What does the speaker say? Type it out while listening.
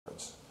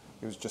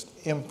He was just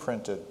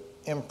imprinted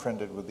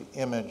with the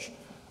image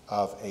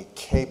of a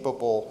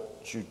capable,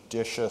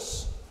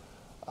 judicious,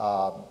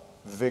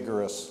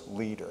 vigorous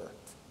leader.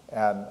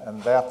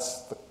 And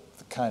that's the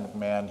kind of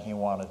man he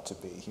wanted to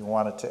be. He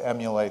wanted to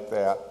emulate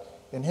that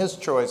in his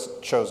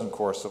chosen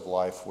course of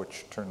life,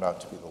 which turned out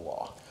to be the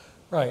law.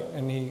 Right,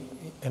 and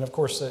of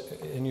course,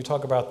 and you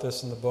talk about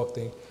this in the book,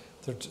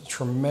 the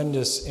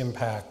tremendous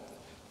impact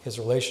his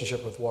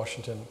relationship with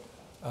Washington,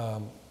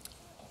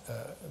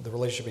 the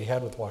relationship he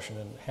had with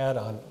Washington had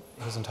on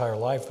his entire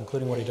life,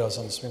 including what he does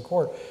on the Supreme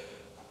Court.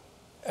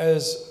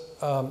 As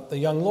a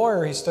young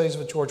lawyer, he studies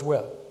with George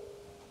Wythe,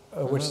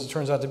 which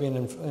turns out to be an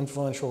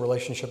influential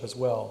relationship as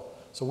well.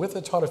 So Wythe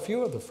had taught a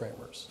few of the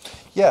framers.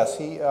 Yes,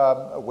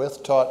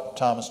 Wythe taught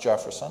Thomas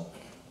Jefferson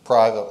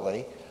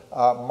privately.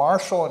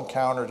 Marshall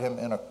encountered him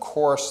in a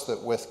course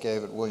that Wythe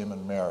gave at William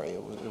and Mary.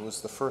 It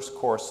was the first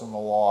course in the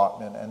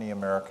law in any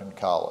American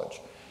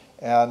college.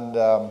 And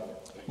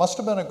must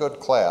have been a good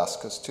class,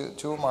 because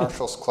two of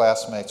Marshall's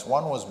classmates,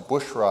 one was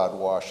Bushrod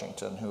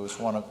Washington, who was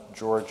one of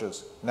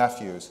George's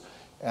nephews,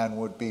 and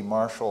would be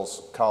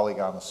Marshall's colleague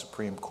on the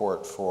Supreme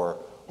Court for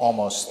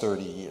almost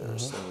 30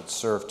 years. They would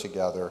serve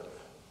together,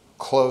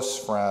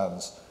 close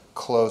friends,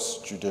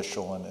 close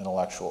judicial and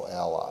intellectual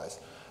allies.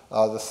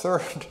 The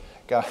third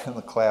guy in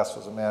the class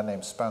was a man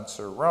named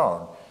Spencer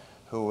Roane,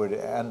 who would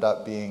end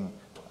up being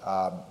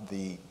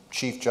the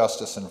Chief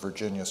Justice in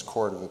Virginia's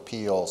Court of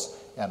Appeals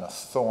and a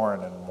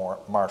thorn in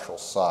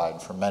Marshall's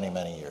side for many,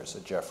 many years. A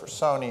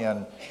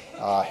Jeffersonian,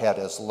 had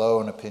as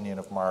low an opinion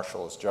of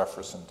Marshall as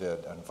Jefferson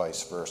did, and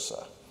vice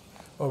versa.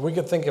 Well, we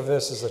could think of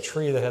this as a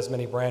tree that has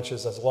many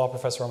branches. As a law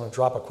professor, I'm going to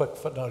drop a quick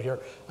footnote here.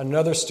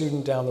 Another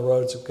student down the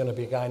road is going to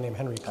be a guy named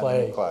Henry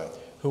Clay,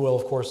 who will,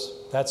 of course,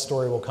 that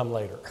story will come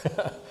later.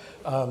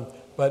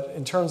 But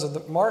in terms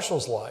of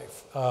Marshall's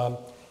life,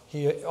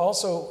 he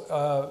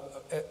also,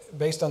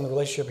 based on the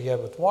relationship he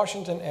had with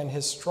Washington and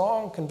his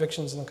strong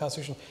convictions in the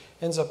Constitution,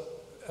 ends up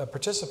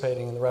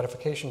participating in the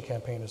ratification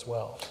campaign as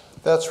well.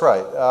 That's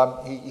right.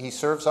 He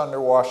serves under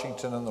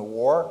Washington in the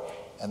war,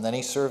 and then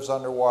he serves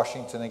under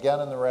Washington again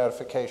in the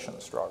ratification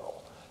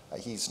struggle.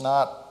 He's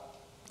not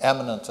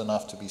eminent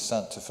enough to be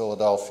sent to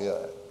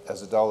Philadelphia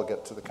as a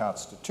delegate to the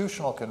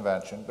Constitutional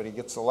Convention, but he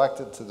gets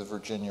elected to the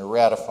Virginia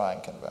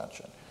Ratifying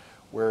Convention,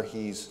 where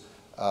he's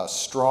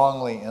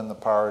strongly in the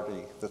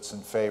party that's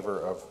in favor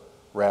of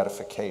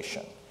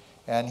ratification.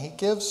 And he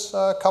gives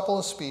a couple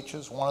of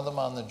speeches, one of them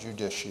on the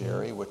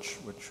judiciary, which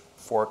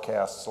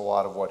forecasts a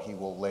lot of what he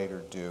will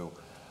later do.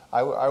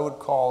 I would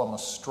call him a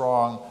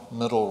strong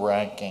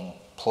middle-ranking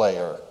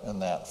player in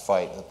that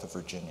fight at the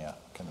Virginia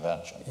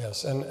Convention.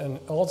 Yes, and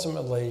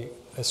ultimately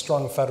a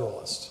strong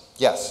Federalist.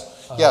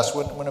 Yes, yes.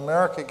 When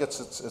America gets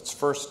its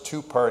first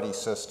two-party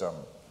system,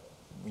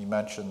 we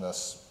mentioned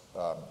this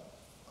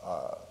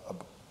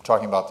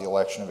talking about the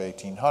election of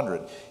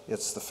 1800,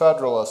 it's the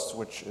Federalists,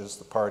 which is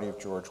the party of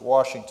George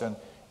Washington,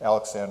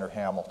 Alexander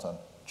Hamilton,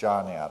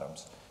 John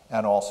Adams,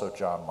 and also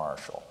John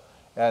Marshall.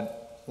 And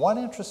one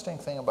interesting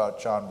thing about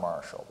John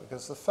Marshall,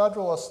 because the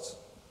Federalists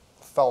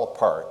fell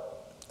apart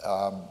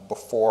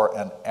before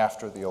and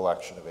after the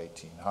election of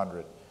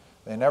 1800.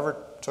 They never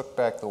took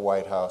back the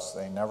White House.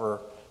 They never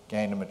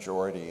gained a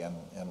majority in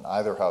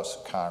either house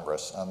of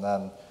Congress. And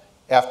then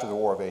after the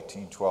War of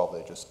 1812,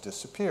 they just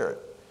disappeared.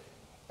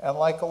 And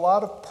like a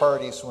lot of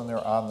parties when they're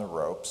on the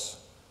ropes,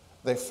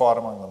 they fought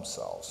among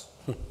themselves.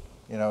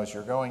 You know, as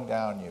you're going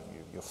down,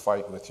 you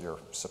fight with your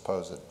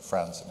supposed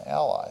friends and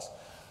allies.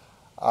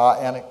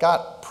 And it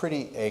got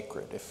pretty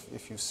acrid.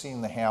 If you've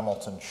seen the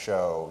Hamilton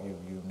show,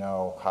 you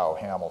know how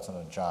Hamilton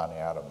and John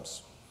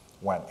Adams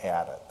went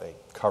at it. They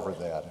covered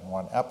that in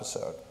one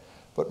episode.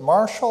 But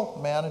Marshall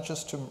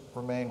manages to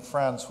remain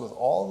friends with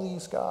all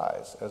these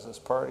guys as his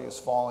party is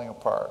falling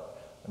apart.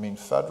 I mean,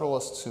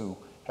 Federalists who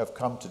have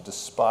come to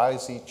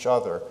despise each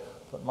other,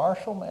 but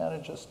Marshall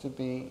manages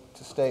to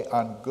stay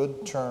on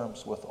good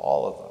terms with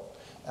all of them.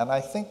 And I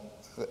think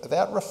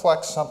that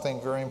reflects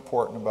something very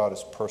important about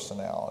his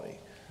personality.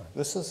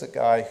 This is a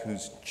guy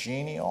who's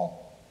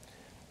genial.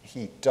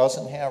 He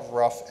doesn't have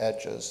rough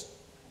edges.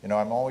 You know,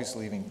 I'm always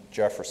leaving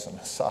Jefferson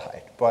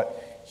aside,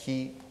 but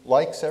he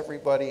likes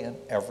everybody and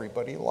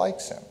everybody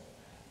likes him.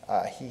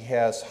 He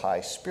has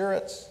high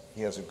spirits.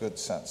 He has a good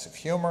sense of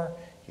humor.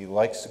 He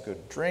likes a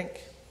good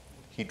drink.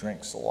 He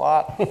drinks a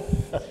lot.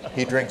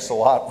 He drinks a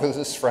lot with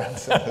his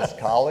friends and his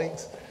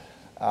colleagues.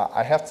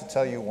 I have to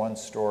tell you one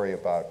story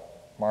about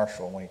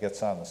Marshall when he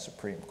gets on the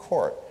Supreme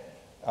Court.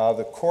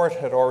 The court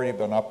had already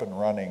been up and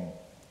running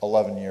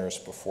 11 years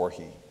before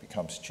he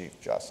becomes Chief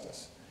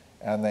Justice.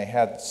 And they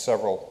had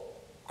several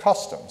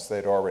customs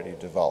they'd already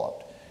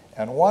developed.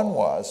 And one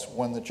was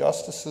when the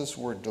justices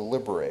were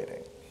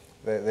deliberating,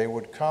 they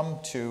would come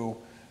to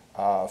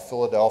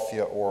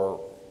Philadelphia or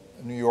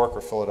New York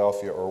or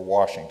Philadelphia or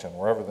Washington,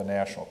 wherever the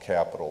national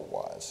capital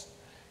was.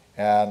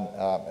 And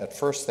at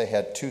first they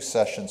had 2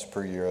 sessions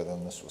per year,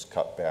 then this was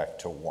cut back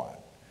to 1.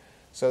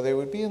 So they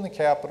would be in the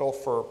Capitol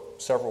for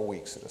several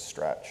weeks at a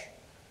stretch,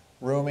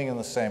 rooming in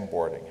the same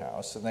boarding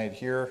house, and they'd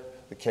hear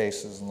the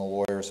cases and the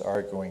lawyers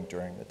arguing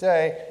during the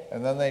day,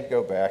 and then they'd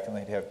go back and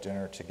they'd have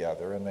dinner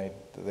together and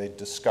they'd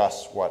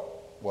discuss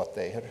what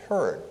they had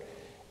heard.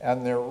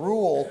 And their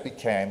rule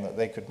became that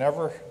they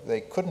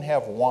couldn't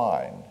have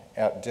wine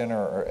at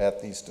dinner or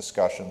at these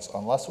discussions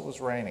unless it was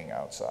raining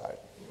outside.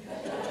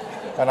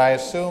 And I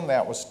assume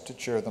that was to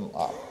cheer them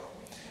up.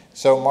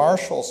 So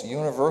Marshall's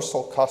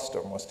universal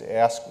custom was to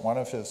ask one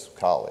of his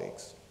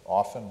colleagues,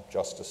 often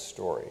Justice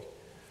Story,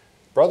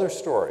 "Brother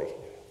Story,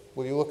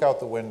 will you look out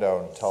the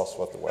window and tell us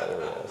what the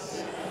weather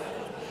is?"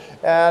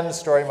 And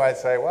Story might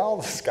say, "Well,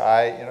 the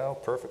sky,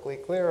 perfectly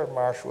clear." And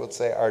Marshall would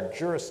say, "Our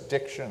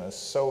jurisdiction is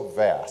so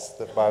vast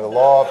that by the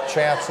law of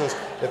chances,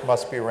 it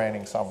must be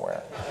raining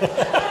somewhere."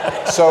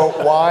 So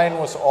wine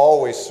was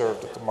always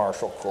served at the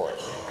Marshall court.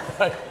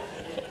 Right.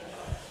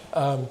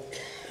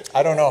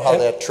 I don't know how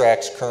that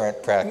tracks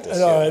current practice.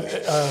 No,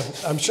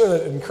 I'm sure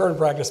that in current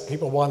practice,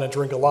 people want to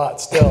drink a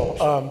lot still,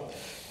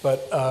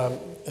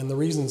 and the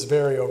reasons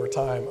vary over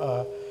time.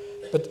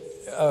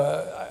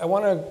 I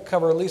want to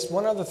cover at least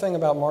one other thing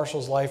about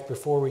Marshall's life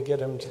before we get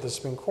him to the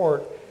Supreme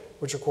Court,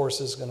 which of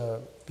course is going to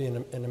be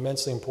an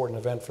immensely important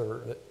event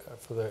for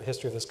the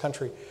history of this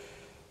country.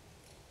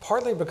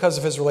 Partly because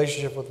of his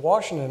relationship with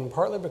Washington,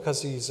 partly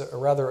because he's a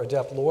rather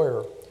adept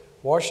lawyer,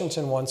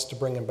 Washington wants to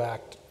bring him back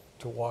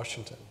to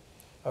Washington,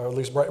 or at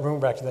least bring him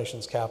back to the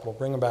nation's capital,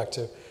 bring him back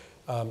to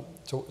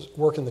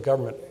work in the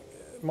government.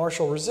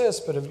 Marshall resists,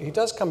 but he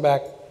does come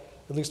back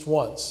at least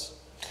once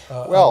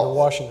under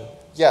Washington.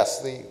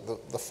 Yes,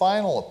 the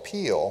final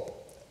appeal,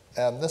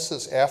 and this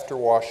is after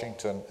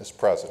Washington is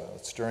president.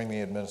 It's during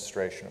the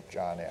administration of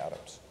John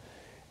Adams.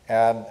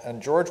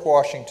 And George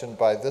Washington,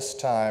 by this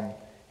time,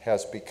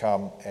 has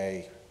become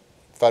a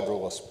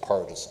Federalist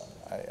partisan.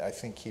 I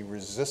think he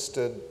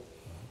resisted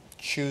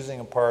choosing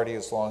a party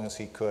as long as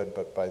he could,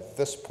 but by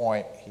this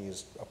point,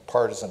 he's a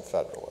partisan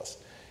Federalist.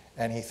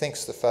 And he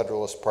thinks the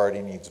Federalist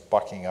Party needs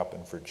bucking up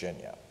in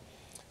Virginia.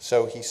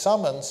 So he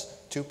summons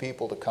two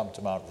people to come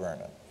to Mount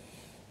Vernon: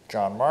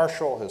 John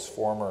Marshall, his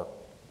former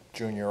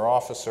junior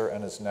officer,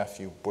 and his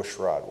nephew,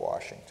 Bushrod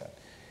Washington.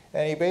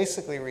 And he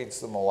basically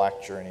reads them a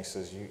lecture, and he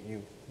says,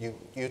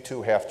 you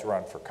two have to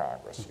run for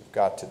Congress. You've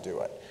got to do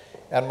it.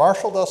 And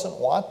Marshall doesn't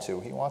want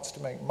to. He wants to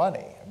make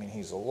money. I mean,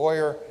 he's a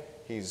lawyer.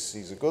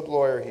 He's a good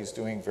lawyer. He's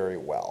doing very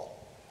well.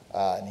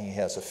 And he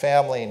has a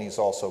family, and he's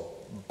also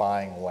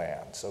buying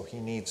land. So he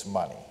needs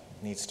money.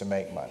 He needs to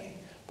make money.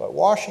 But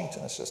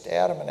Washington is just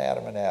Adam and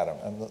Adam and Adam.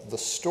 And the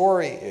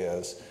story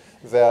is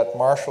that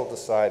Marshall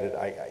decided,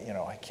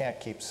 I can't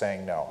keep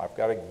saying no. I've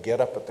got to get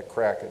up at the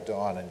crack of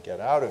dawn and get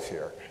out of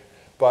here.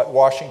 But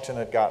Washington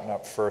had gotten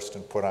up first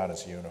and put on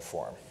his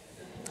uniform.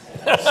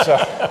 So,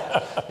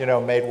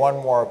 made one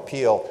more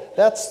appeal.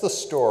 That's the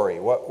story.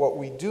 What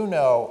we do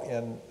know,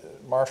 and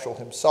Marshall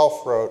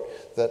himself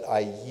wrote, that I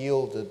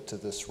yielded to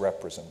this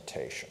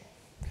representation.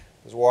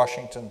 Because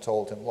Washington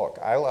told him, look,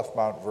 I left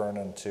Mount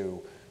Vernon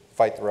to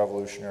fight the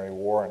Revolutionary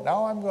War, and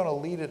now I'm going to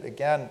lead it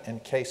again in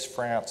case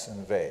France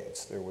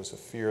invades. There was a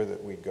fear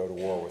that we'd go to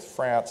war with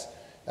France,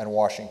 and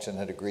Washington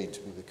had agreed to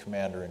be the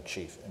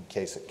commander-in-chief in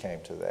case it came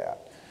to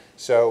that.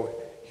 So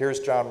here's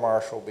John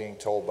Marshall being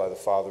told by the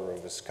father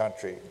of his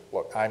country,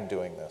 look, I'm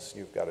doing this,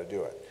 you've got to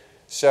do it.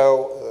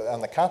 So,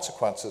 and the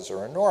consequences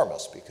are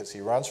enormous, because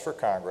he runs for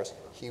Congress,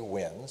 he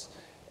wins,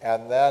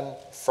 and then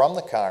from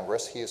the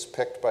Congress, he is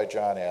picked by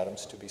John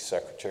Adams to be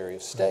Secretary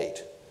of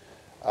State.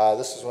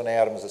 This is when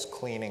Adams is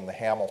cleaning the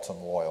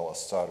Hamilton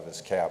loyalists out of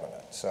his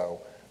cabinet.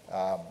 So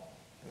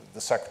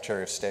the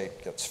Secretary of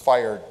State gets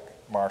fired,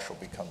 Marshall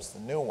becomes the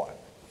new one.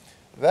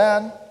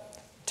 Then,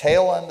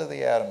 tail end of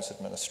the Adams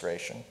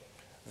administration,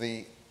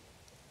 the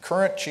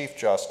current Chief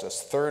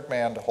Justice, third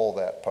man to hold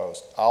that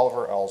post,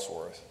 Oliver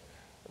Ellsworth,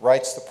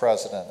 writes the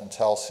president and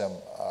tells him,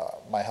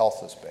 my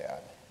health is bad.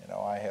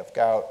 I have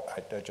gout,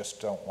 I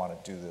just don't want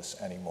to do this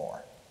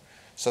anymore.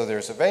 So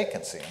there's a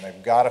vacancy, and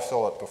they've got to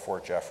fill it before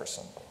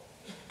Jefferson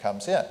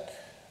comes in.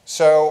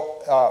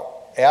 So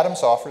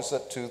Adams offers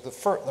it to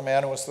the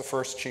man who was the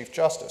first Chief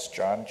Justice,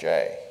 John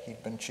Jay.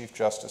 He'd been Chief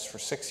Justice for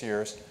 6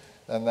 years,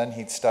 and then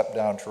he'd stepped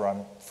down to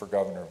run for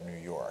governor of New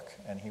York,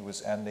 and he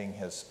was ending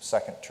his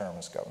second term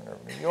as governor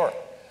of New York.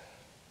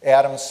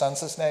 Adams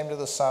sends his name to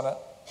the Senate.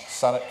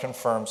 Senate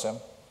confirms him.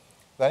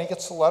 Then he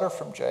gets a letter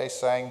from Jay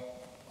saying,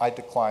 I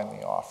decline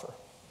the offer.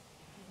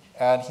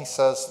 And he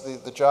says,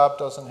 the job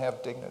doesn't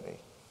have dignity.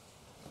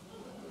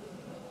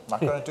 I'm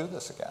not going to do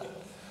this again.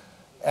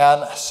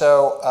 And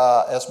so,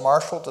 as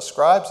Marshall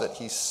describes it,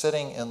 he's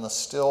sitting in the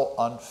still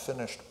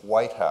unfinished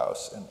White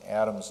House in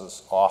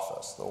Adams's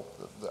office.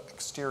 The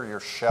exterior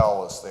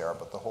shell is there,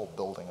 but the whole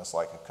building is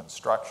like a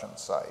construction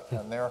site.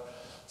 And they're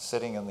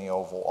sitting in the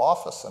Oval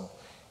Office, and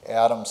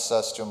Adams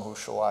says to him, who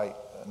shall I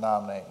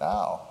nominate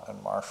now?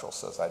 And Marshall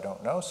says, I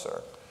don't know,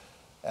 sir.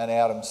 And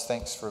Adams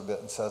thinks for a bit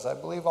and says, I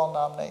believe I'll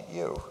nominate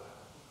you.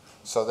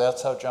 So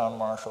that's how John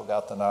Marshall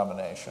got the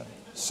nomination.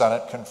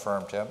 Senate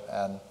confirmed him,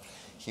 and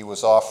he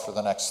was off for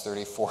the next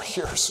 34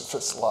 years of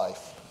his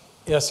life.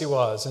 Yes, he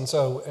was. And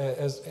so,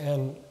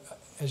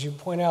 as you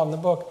point out in the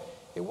book,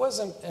 it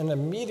wasn't an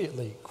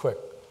immediately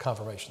quick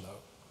confirmation,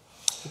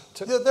 though.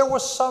 There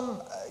was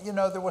some,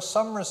 there was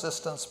some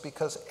resistance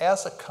because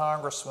as a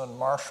congressman,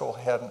 Marshall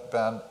hadn't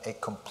been a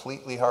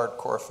completely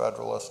hardcore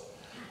Federalist.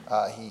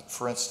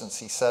 For instance,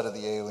 he said of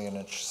the Alien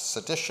and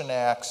Sedition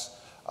Acts,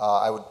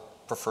 I would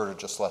prefer to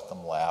just let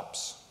them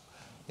lapse.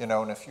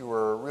 And if you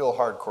were a real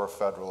hardcore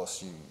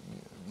Federalist, you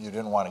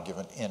didn't want to give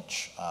an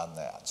inch on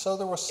that. So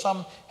there was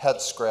some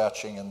head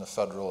scratching in the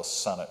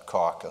Federalist Senate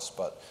caucus,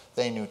 but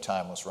they knew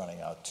time was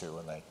running out too,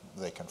 and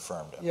they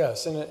confirmed it.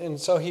 Yes, and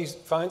so he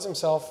finds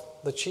himself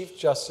the Chief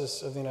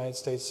Justice of the United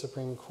States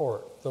Supreme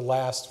Court, the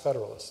last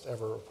Federalist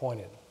ever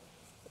appointed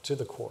to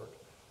the court.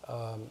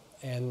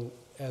 And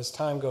as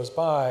time goes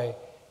by,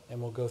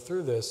 and we'll go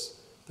through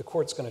this, the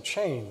court's going to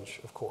change,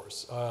 of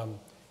course.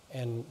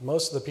 And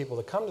most of the people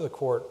that come to the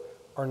court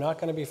are not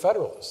going to be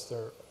Federalists.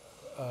 They're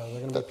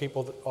going to be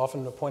people that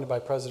often appointed by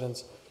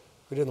presidents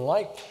who didn't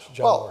like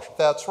John Marshall.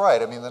 That's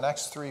right. I mean, the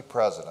next 3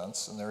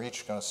 presidents, and they're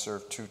each going to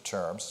serve 2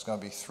 terms, it's going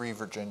to be 3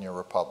 Virginia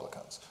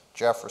Republicans.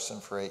 Jefferson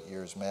for 8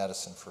 years,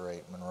 Madison for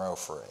 8, Monroe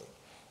for 8.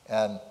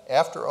 And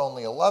after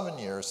only 11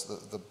 years,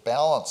 the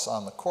balance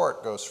on the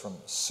court goes from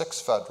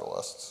 6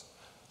 Federalists,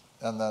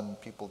 and then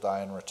people die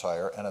and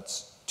retire, and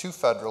it's 2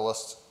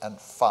 Federalists and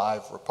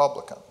 5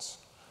 Republicans.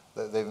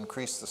 They've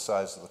increased the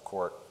size of the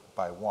court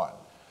by 1.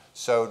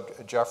 So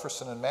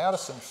Jefferson and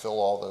Madison fill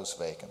all those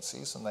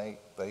vacancies, and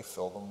they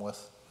fill them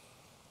with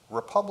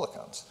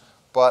Republicans.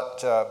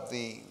 But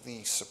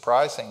the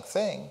surprising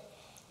thing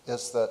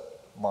is that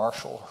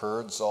Marshall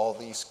herds all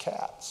these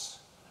cats.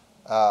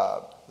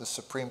 The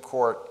Supreme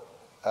Court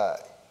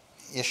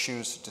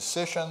issues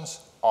decisions.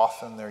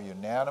 Often they're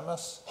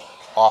unanimous.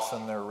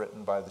 Often they're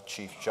written by the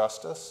Chief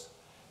Justice.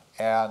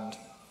 And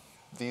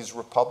these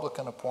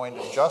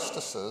Republican-appointed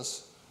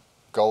justices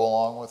go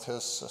along with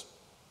his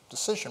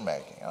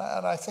decision-making.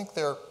 And I think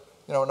there are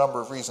a number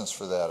of reasons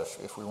for that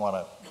if we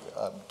want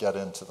to get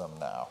into them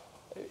now.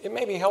 It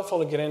may be helpful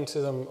to get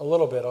into them a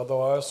little bit,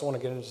 although I also want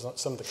to get into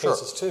some of the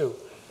cases too.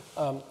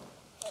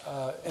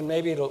 And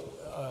maybe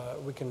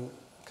we can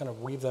kind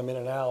of weave them in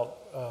and out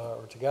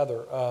or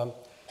together.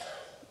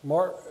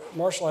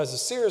 Marshall has a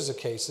series of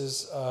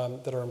cases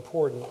that are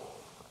important.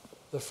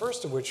 The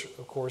first of which,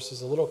 of course,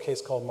 is a little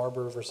case called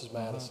Marbury versus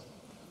Madison.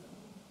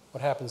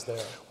 What happens there?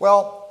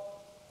 Well,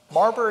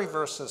 Marbury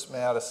versus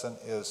Madison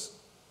is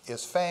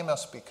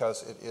famous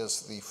because it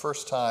is the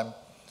first time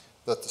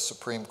that the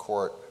Supreme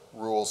Court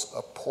rules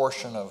a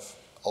portion of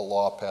a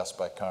law passed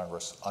by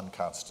Congress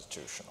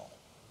unconstitutional.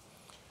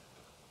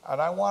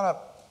 And I want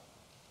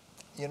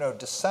to,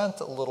 dissent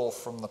a little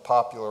from the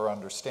popular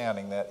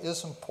understanding. That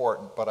is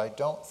important, but I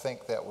don't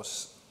think that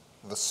was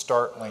the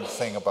startling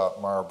thing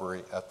about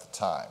Marbury at the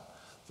time.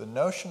 The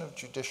notion of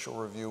judicial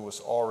review was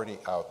already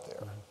out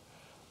there.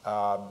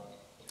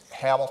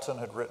 Hamilton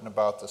had written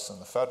about this in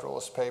the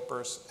Federalist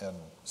Papers in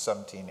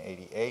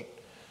 1788.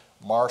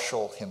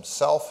 Marshall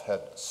himself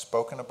had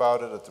spoken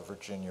about it at the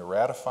Virginia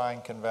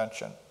Ratifying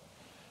Convention.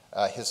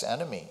 His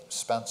enemy,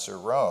 Spencer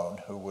Roane,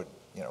 who would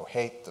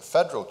hate the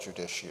federal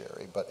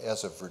judiciary, but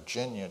as a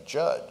Virginia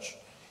judge,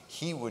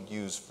 he would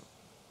use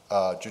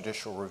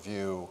judicial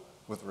review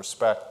with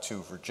respect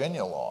to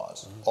Virginia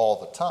laws all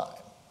the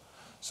time.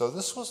 So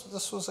this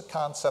was a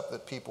concept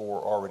that people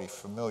were already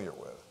familiar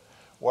with.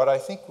 What I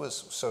think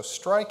was so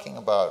striking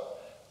about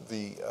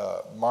the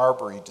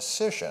Marbury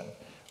decision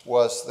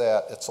was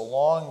that it's a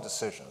long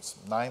decision, it's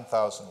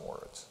 9,000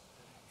 words,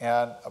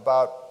 and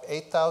about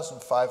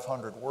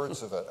 8,500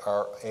 words of it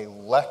are a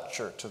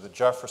lecture to the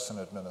Jefferson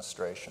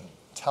administration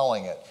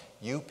telling it,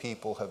 you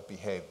people have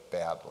behaved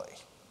badly.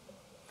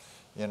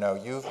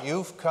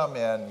 You've come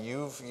in,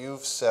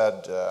 you've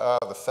said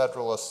the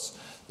Federalists,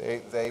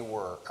 they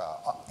were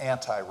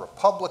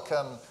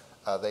anti-Republican,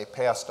 they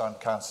passed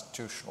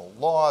unconstitutional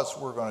laws,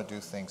 we're going to do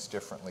things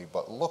differently,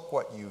 but look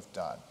what you've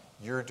done.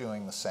 You're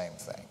doing the same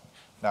thing.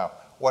 Now,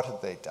 what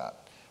had they done?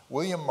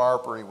 William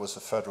Marbury was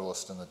a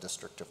Federalist in the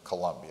District of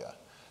Columbia.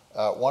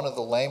 One of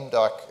the lame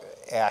duck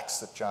acts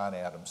that John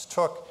Adams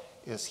took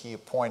is he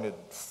appointed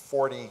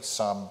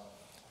 40-some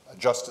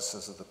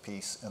justices of the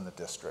peace in the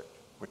district,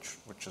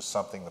 which is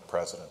something the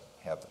president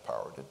had the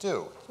power to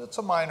do. It's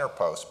a minor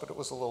post, but it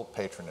was a little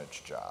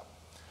patronage job.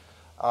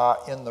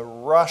 In the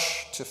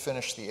rush to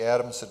finish the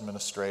Adams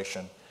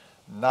administration,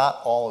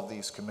 not all of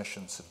these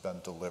commissions had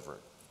been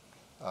delivered.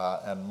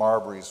 And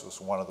Marbury's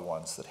was one of the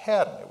ones that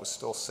hadn't. It was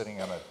still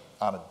sitting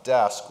on a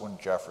desk when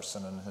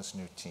Jefferson and his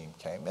new team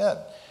came in.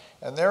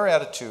 And their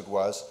attitude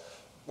was,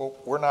 well,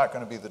 we're not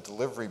going to be the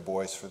delivery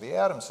boys for the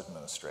Adams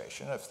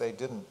administration. If they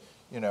didn't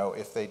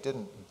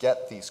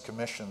get these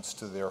commissions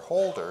to their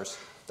holders,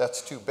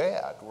 that's too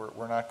bad.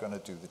 We're not going to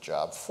do the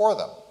job for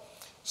them.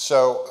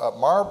 So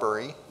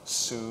Marbury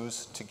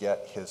sues to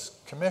get his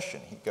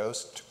commission. He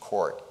goes to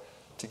court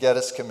to get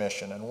his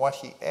commission, and what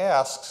he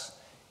asks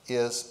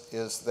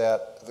is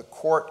that the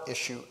court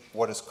issue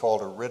what is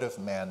called a writ of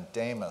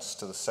mandamus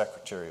to the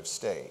Secretary of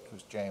State,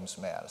 who's James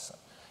Madison.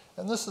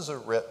 And this is a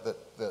writ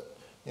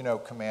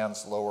that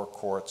commands lower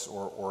courts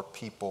or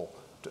people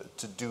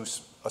to do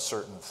a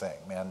certain thing.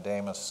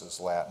 Mandamus is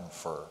Latin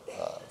for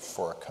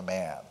a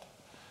command.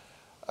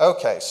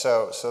 Okay,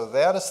 so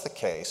that is the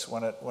case.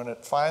 When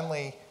it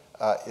finally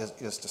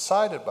is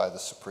decided by the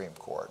Supreme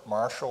Court,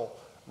 Marshall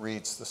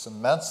reads this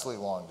immensely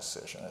long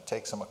decision. It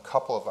takes him a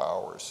couple of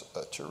hours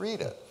to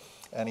read it.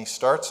 And he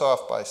starts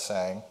off by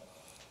saying,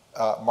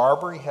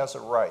 Marbury has a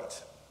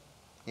right.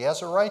 He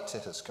has a right to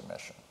his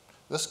commission.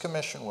 This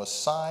commission was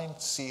signed,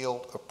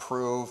 sealed,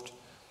 approved,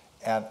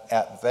 and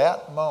at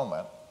that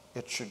moment,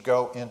 it should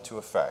go into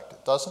effect.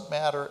 It doesn't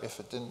matter if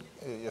it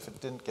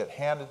didn't get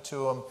handed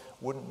to him,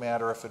 wouldn't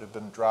matter if it had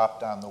been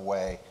dropped on the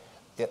way.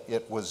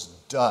 It was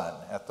done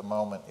at the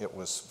moment it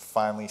was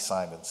finally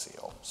signed and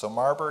sealed. So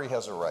Marbury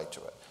has a right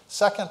to it.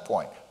 Second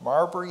point,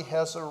 Marbury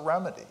has a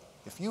remedy.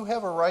 If you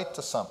have a right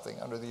to something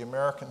under the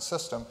American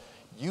system,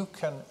 you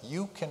can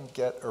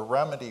get a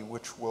remedy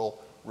which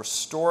will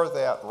restore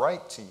that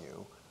right to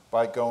you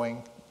by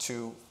going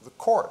to the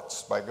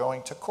courts, by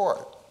going to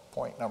court.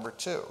 Point number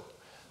two.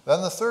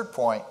 Then the third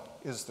point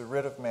is the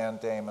writ of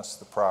mandamus,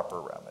 the proper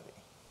remedy.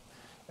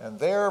 And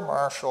there,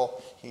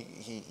 Marshall,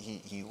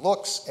 he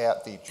looks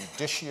at the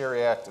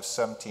Judiciary Act of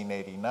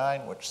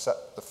 1789, which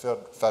set the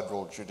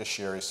federal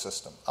judiciary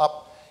system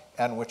up,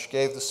 and which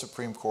gave the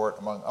Supreme Court,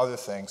 among other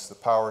things, the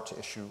power to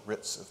issue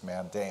writs of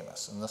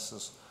mandamus. And this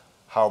is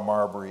how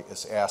Marbury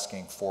is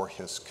asking for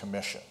his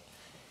commission.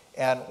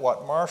 And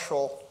what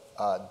Marshall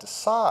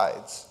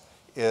decides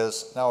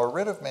is, now a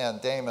writ of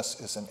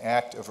mandamus is an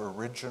act of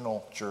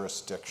original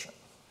jurisdiction.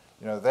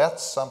 You know,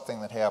 that's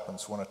something that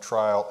happens when a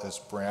trial is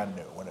brand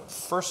new. When it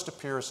first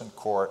appears in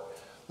court,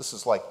 this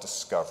is like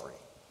discovery.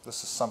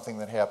 This is something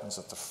that happens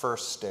at the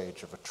first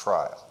stage of a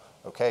trial.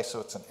 Okay, so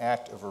it's an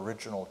act of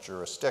original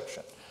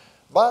jurisdiction.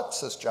 But,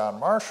 says John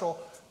Marshall,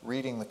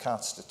 reading the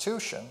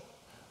Constitution,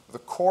 the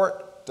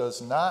court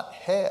does not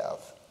have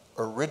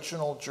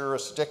original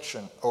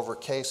jurisdiction over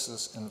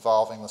cases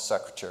involving the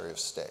Secretary of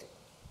State,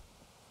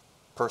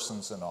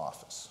 persons in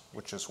office,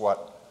 which is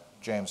what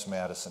James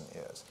Madison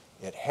is.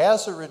 It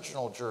has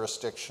original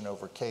jurisdiction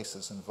over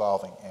cases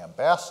involving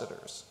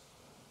ambassadors,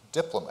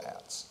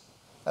 diplomats,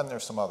 and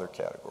there's some other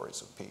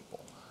categories of people.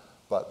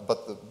 But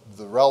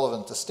the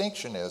relevant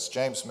distinction is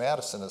James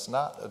Madison is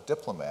not a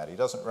diplomat. He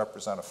doesn't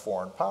represent a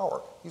foreign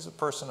power. He's a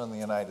person in the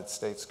United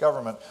States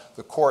government.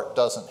 The court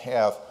doesn't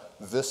have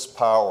this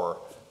power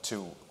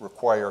to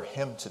require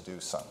him to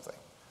do something.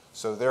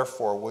 So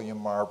therefore, William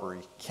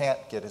Marbury can't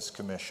get his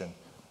commission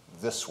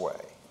this way.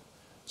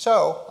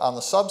 So, on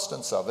the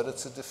substance of it,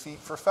 it's a defeat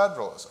for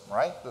federalism,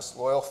 right? This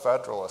loyal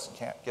federalist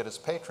can't get his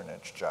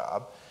patronage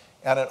job,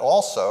 and it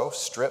also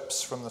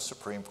strips from the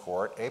Supreme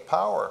Court a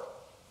power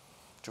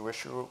to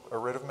issue a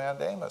writ of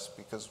mandamus,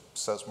 because,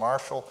 says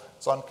Marshall,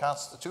 it's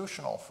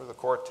unconstitutional for the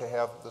court to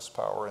have this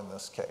power in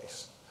this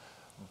case.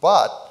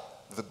 But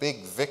the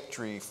big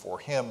victory for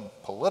him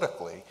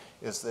politically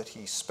is that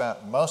he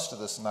spent most of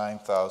this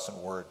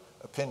 9,000-word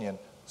opinion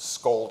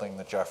scolding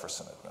the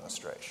Jefferson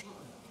administration.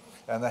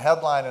 And the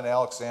headline in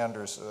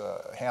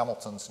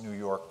Hamilton's New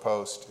York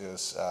Post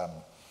is,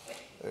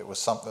 it was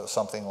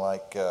something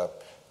like,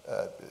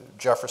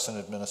 Jefferson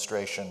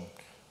administration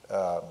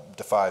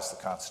defies the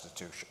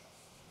Constitution.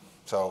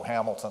 So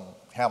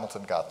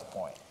Hamilton got the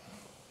point.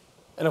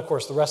 And of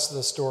course, the rest of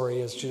the story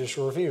is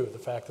judicial review, the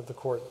fact that the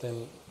court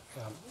then,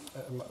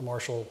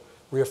 Marshall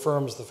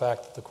reaffirms the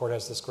fact that the court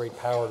has this great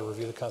power to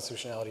review the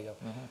constitutionality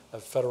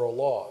of federal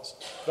laws.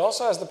 It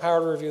also has the power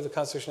to review the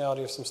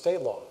constitutionality of some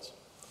state laws.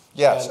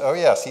 Yes,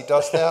 yes, he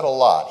does that a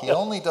lot. He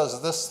only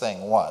does this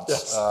thing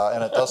once,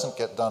 and it doesn't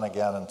get done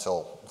again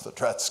until the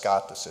Dred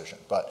Scott decision.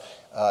 But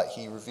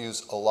he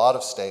reviews a lot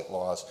of state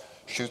laws,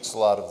 shoots a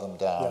lot of them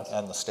down,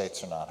 and the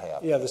states are not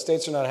happy. Yeah, the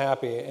states are not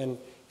happy.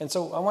 And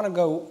so I want to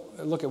go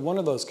look at one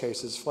of those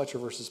cases, Fletcher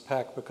versus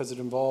Peck, because it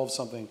involves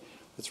something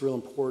that's real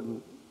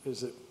important,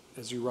 is it,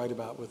 as you write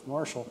about with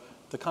Marshall,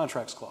 the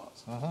contracts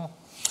clause.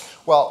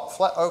 Well,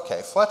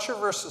 Fletcher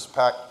versus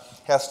Peck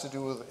has to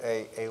do with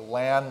a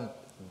land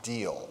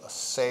deal, a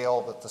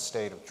sale that the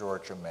state of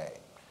Georgia made.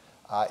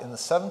 In the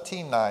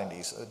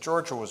 1790s,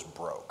 Georgia was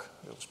broke.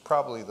 It was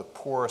probably the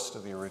poorest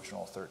of the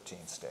original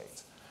 13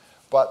 states.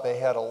 But they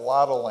had a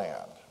lot of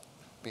land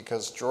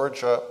because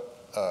Georgia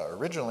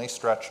originally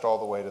stretched all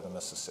the way to the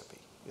Mississippi.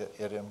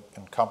 It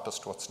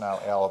encompassed what's now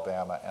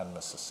Alabama and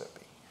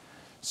Mississippi.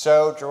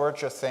 So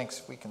Georgia thinks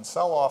if we can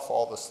sell off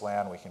all this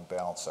land, we can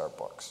balance our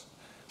books.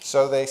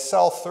 So they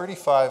sell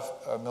 35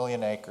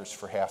 million acres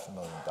for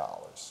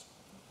 $500,000.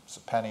 It's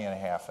a penny and a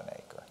half an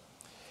acre.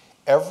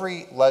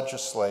 Every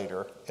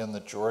legislator in the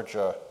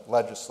Georgia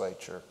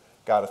legislature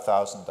got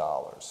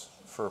 $1,000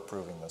 for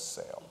approving this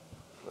sale.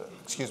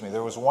 Excuse me,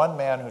 there was one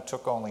man who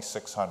took only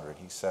 600.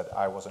 He said,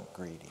 I wasn't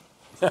greedy.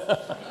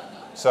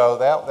 So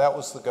that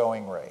was the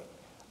going rate.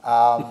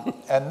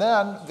 And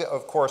then,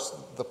 of course,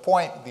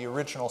 the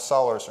original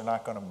sellers are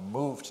not going to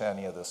move to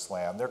any of this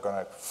land. They're going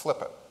to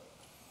flip it.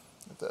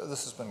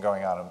 This has been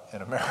going on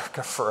in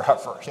America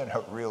forever,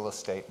 real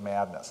estate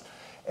madness.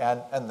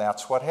 And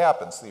that's what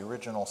happens. The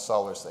original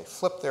sellers, they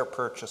flip their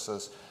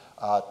purchases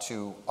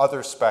to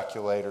other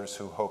speculators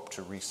who hope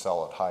to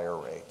resell at higher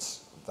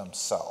rates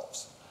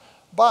themselves.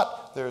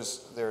 But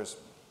there's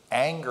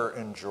anger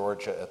in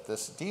Georgia at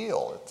this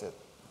deal. It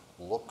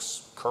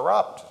looks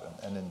corrupt,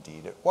 and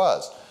indeed it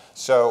was.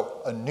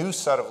 So a new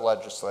set of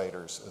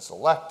legislators is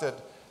elected.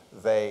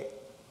 They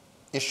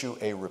issue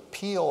a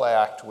repeal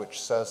act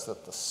which says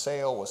that the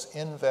sale was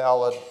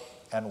invalid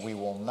and we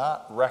will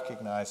not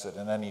recognize it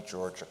in any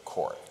Georgia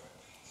court.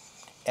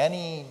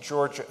 Any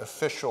Georgia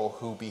official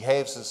who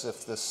behaves as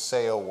if this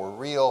sale were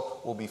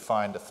real will be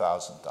fined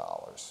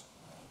 $1,000,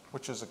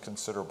 which is a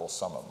considerable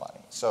sum of money.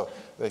 So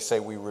they say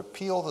we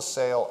repeal the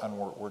sale and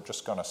we're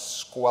just going to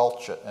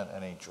squelch it in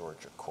any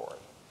Georgia court.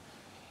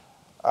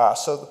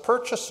 So the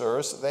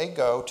purchasers, they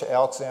go to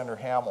Alexander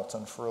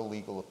Hamilton for a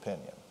legal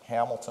opinion.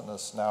 Hamilton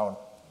is now in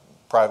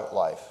private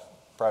life,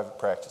 private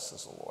practice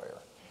as a lawyer.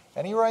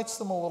 And he writes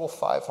them a little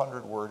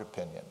 500-word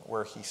opinion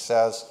where he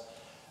says,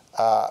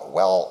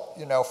 well,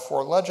 you know,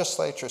 for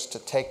legislatures to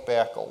take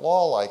back a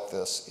law like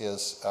this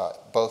is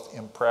both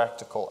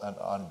impractical and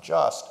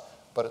unjust,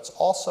 but it's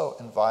also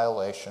in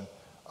violation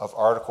of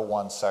Article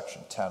 1,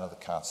 Section 10 of the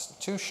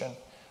Constitution,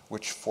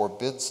 which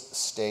forbids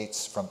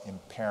states from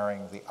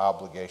impairing the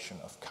obligation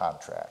of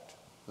contract.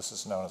 This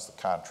is known as the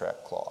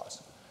Contract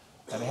Clause.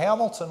 And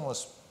Hamilton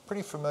was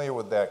pretty familiar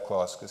with that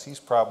clause because he's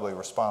probably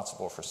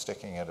responsible for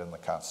sticking it in the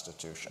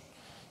Constitution.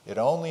 It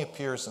only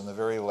appears in the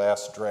very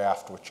last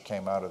draft, which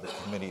came out of the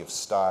Committee of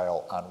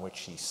Style on which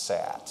he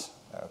sat,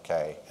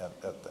 okay,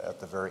 at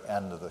the very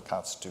end of the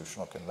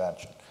Constitutional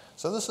Convention.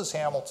 So this is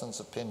Hamilton's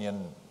opinion,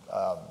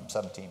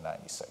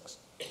 1796.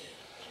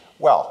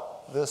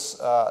 Well, this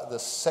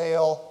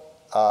sale,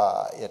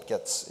 it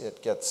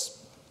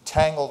gets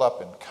tangled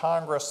up in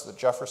Congress. The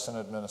Jefferson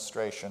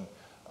administration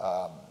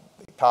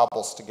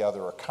cobbles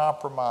together a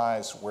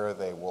compromise where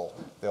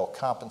they'll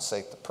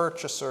compensate the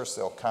purchasers,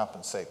 they'll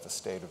compensate the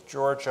state of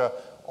Georgia.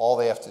 All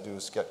they have to do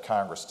is get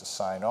Congress to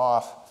sign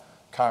off.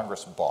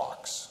 Congress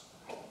balks.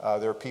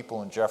 There are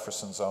people in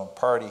Jefferson's own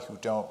party who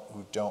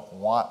don't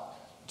want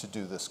to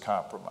do this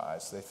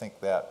compromise. They think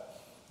that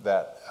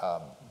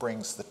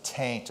brings the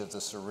taint of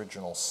this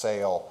original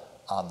sale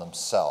on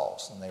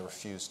themselves, and they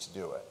refuse to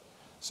do it.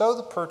 So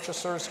the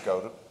purchasers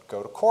go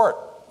to court.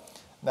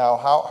 Now,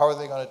 how are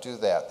they going to do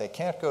that? They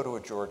can't go to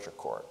a Georgia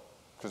court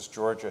because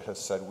Georgia has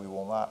said we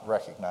will not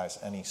recognize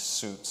any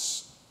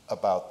suits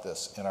about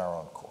this in our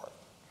own court.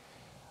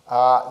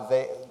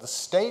 The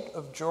state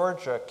of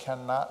Georgia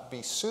cannot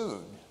be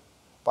sued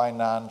by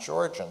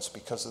non-Georgians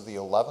because of the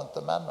 11th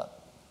Amendment.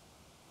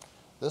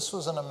 This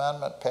was an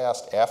amendment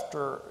passed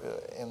after,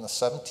 in the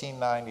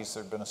 1790s,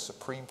 there had been a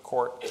Supreme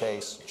Court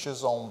case,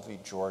 Chisholm v.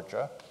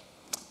 Georgia,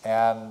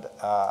 and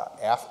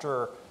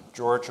after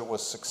Georgia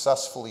was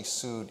successfully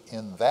sued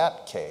in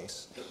that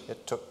case,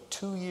 it took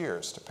 2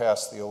 years to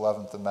pass the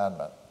 11th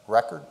Amendment,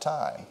 record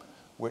time,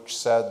 which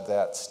said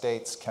that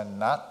states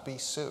cannot be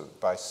sued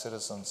by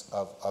citizens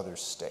of other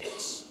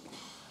states.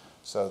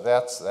 So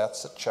that's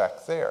a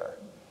check there.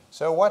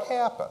 So what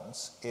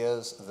happens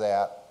is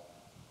that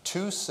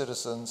two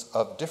citizens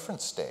of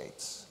different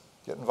states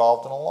get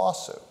involved in a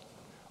lawsuit.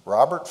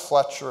 Robert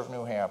Fletcher of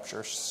New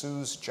Hampshire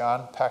sues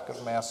John Peck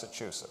of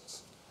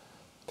Massachusetts.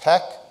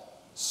 Peck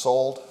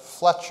sold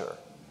Fletcher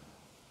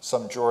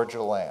some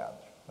Georgia land.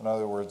 In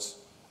other words,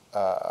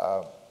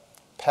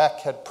 Peck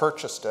had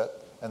purchased it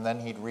and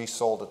then he'd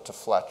resold it to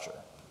Fletcher.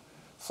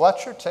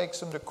 Fletcher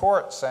takes him to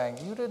court saying,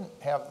 you didn't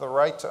have the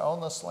right to own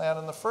this land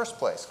in the first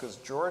place because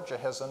Georgia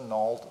has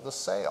annulled the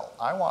sale.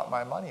 I want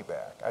my money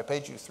back. I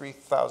paid you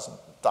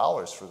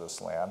 $3,000 for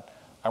this land.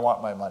 I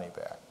want my money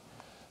back.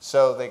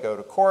 So they go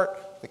to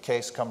court. The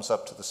case comes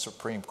up to the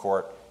Supreme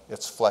Court.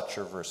 It's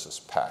Fletcher versus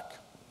Peck.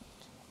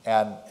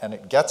 And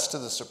it gets to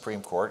the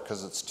Supreme Court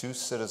because it's two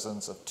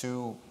citizens of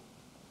two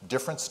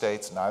different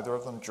states, neither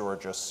of them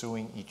Georgia,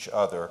 suing each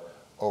other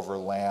over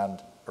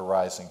land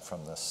arising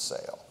from this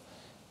sale.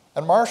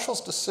 And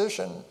Marshall's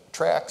decision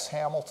tracks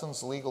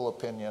Hamilton's legal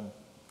opinion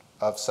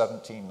of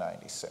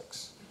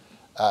 1796.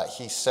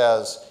 He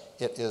says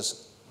it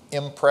is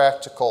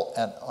impractical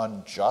and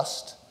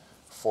unjust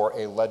for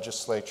a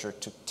legislature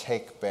to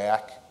take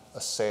back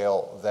a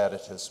sale that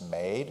it has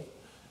made.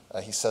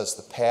 He says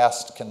the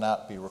past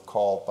cannot be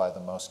recalled by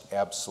the most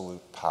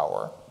absolute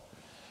power.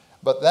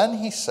 But then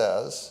he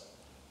says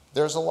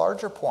there's a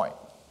larger point,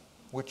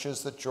 which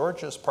is that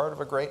Georgia is part of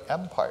a great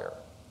empire.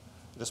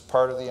 It is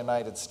part of the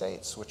United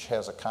States, which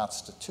has a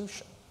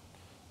constitution.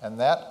 And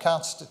that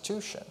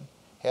constitution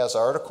has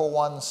Article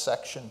 1,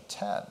 Section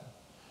 10,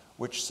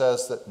 which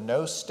says that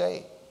no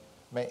state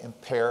may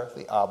impair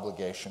the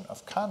obligation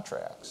of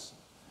contracts.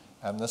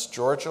 And this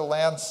Georgia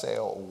land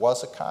sale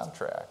was a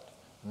contract,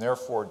 and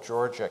therefore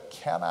Georgia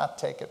cannot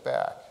take it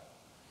back.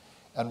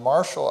 And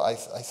Marshall, I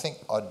think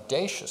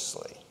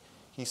audaciously,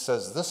 he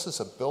says this is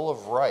a Bill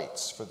of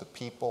Rights for the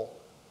people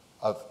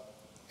of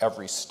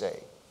every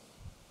state.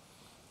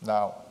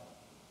 Now,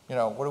 you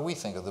know, what do we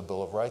think of the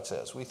Bill of Rights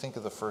as? We think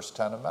of the first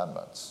 10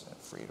 amendments: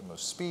 freedom of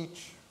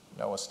speech,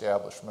 no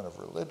establishment of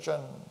religion,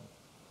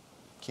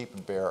 keep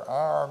and bear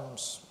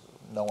arms,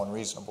 no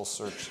unreasonable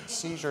search and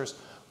seizures.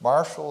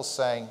 Marshall is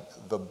saying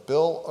the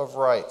Bill of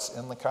Rights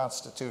in the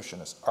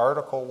Constitution is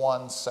Article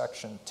 1,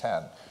 Section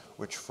 10,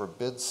 which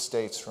forbids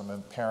states from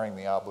impairing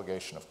the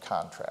obligation of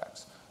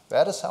contracts.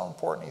 That is how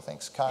important he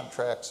thinks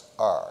contracts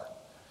are.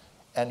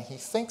 And he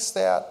thinks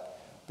that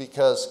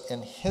because,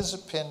 in his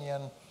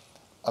opinion,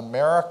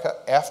 America,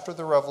 after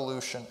the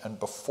Revolution and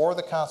before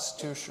the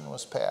Constitution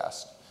was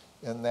passed,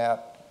 in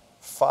that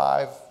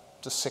 5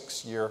 to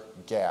 6 year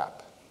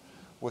gap,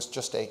 was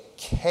just a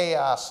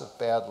chaos of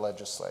bad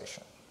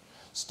legislation.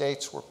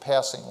 States were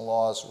passing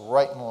laws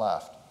right and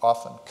left,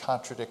 often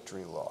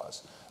contradictory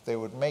laws. They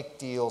would make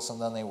deals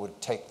and then they would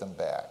take them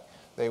back.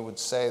 They would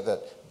say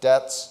that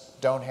debts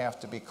don't have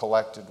to be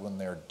collected when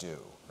they're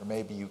due, or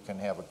maybe you can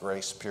have a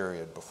grace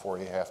period before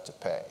you have to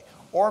pay.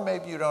 Or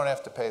maybe you don't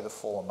have to pay the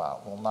full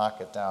amount. We'll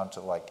knock it down to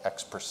like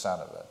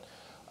X% of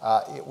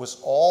it. It was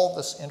all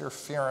this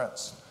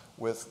interference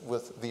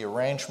with the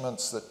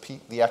arrangements that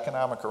the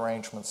economic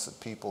arrangements that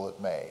people had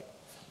made.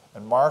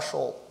 And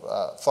Marshall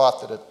thought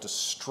that it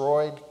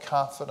destroyed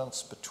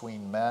confidence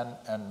between men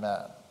and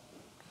men.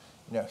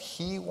 You know,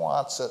 he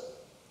wants it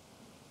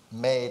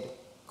made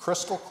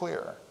crystal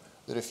clear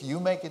that if you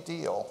make a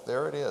deal,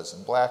 there it is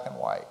in black and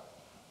white.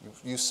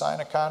 You sign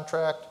a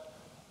contract,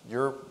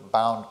 you're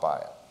bound by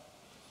it.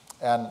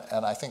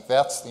 And I think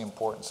that's the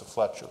importance of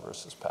Fletcher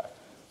versus Peck.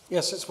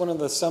 Yes, it's one of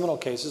the seminal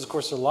cases. Of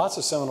course, there are lots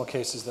of seminal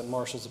cases that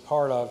Marshall's a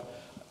part of.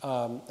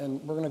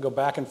 And we're going to go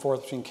back and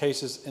forth between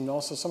cases and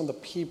also some of the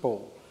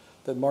people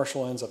that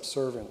Marshall ends up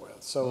serving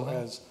with. So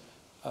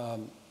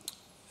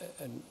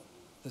and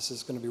this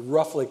is going to be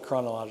roughly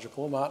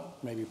chronological,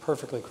 not maybe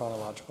perfectly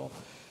chronological.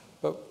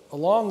 But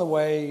along the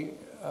way,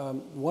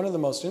 one of the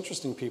most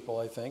interesting people,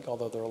 I think,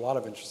 although there are a lot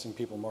of interesting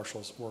people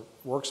Marshall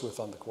works with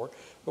on the court,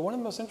 but one of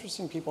the most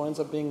interesting people ends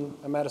up being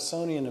a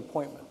Madisonian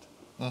appointment,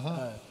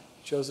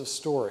 Joseph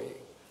Story.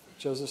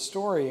 Joseph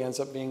Story ends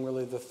up being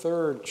really the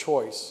third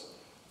choice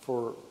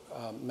for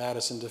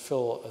Madison to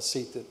fill a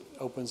seat that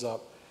opens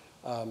up.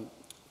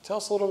 Tell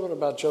us a little bit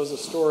about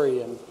Joseph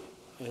Story and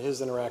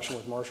his interaction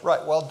with Marshall.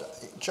 Right. Well,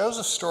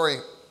 Joseph Story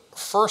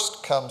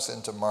first comes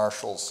into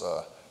Marshall's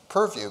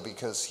purview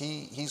because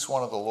he's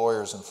one of the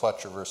lawyers in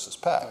Fletcher versus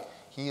Peck. Right.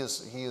 He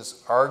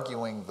is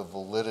arguing the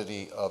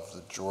validity of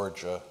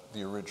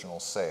the original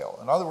sale.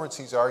 In other words,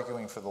 he's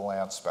arguing for the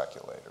land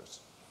speculators.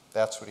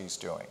 That's what he's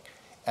doing.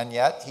 And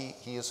yet,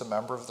 he is a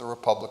member of the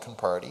Republican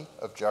Party,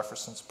 of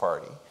Jefferson's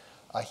party.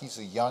 He's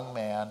a young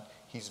man.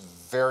 He's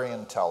very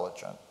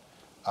intelligent.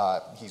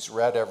 He's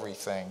read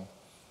everything.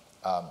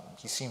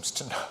 He seems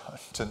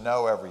to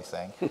know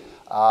everything.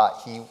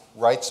 He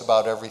writes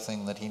about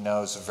everything that he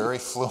knows very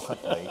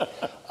fluently.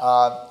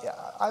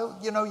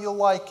 You'll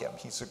like him.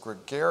 He's a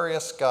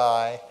gregarious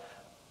guy.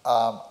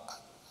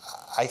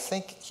 I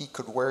think he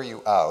could wear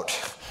you out,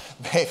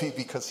 maybe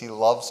because he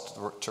loves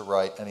to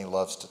write and he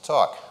loves to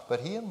talk.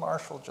 But he and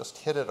Marshall just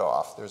hit it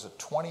off. There's a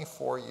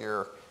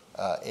 24-year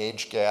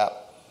age gap.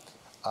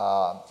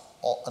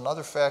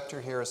 Another factor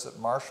here is that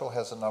Marshall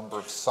has a number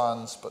of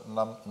sons, but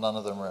none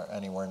of them are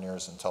anywhere near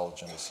as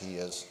intelligent as he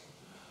is.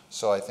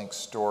 So I think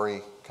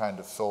Story kind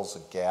of fills a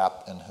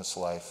gap in his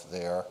life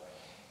there.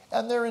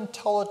 And their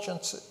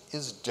intelligence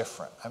is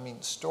different. I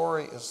mean,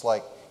 Story is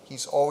like,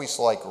 he's always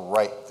like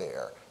right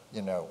there,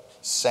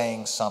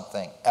 saying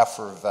something,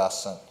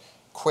 effervescent,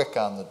 quick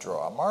on the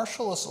draw.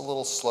 Marshall is a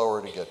little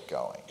slower to get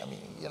going. I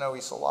mean,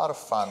 he's a lot of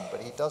fun,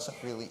 but he doesn't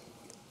really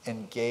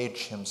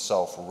engage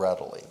himself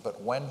readily. But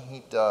when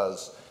he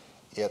does,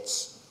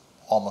 it's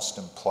almost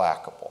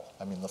implacable.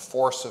 I mean, the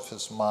force of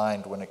his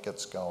mind when it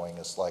gets going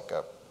is like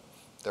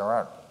there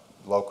aren't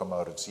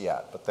locomotives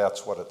yet, but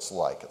that's what it's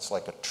like. It's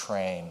like a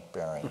train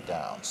bearing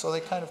down. So they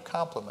kind of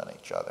complement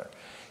each other.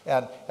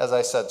 And as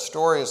I said,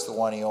 Story is the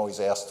one he always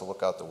asked to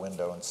look out the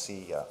window and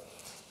see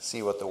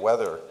what the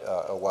weather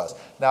was.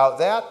 Now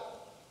that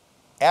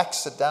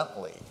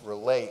accidentally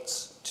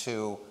relates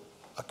to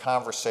a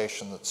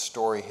conversation that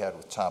Story had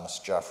with Thomas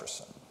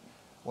Jefferson.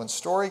 When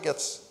Story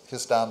gets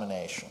his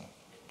nomination,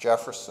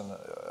 Jefferson,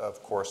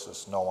 of course,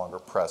 is no longer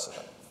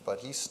president, but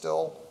he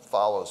still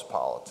follows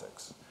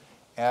politics.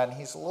 And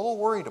he's a little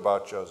worried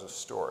about Joseph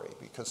Story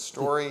because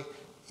Story,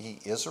 he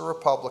is a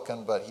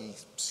Republican, but he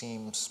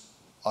seems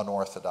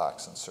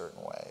unorthodox in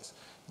certain ways.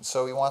 And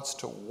so he wants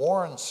to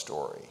warn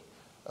Story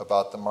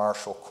about the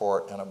Marshall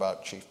Court and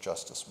about Chief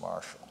Justice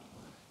Marshall.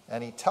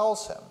 And he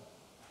tells him,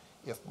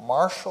 if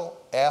Marshall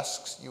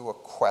asks you a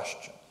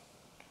question,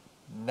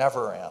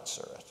 never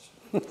answer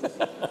it.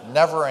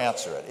 Never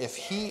answer it. If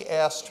he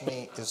asked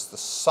me, is the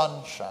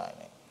sun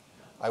shining?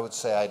 I would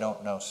say, I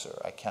don't know, sir.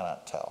 I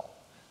cannot tell.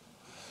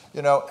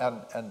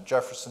 And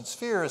Jefferson's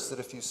fear is that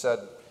if you said,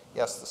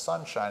 yes, the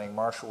sun's shining,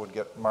 Marshall would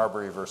get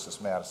Marbury versus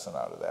Madison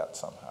out of that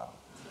somehow.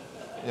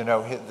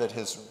 That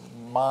his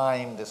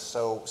mind is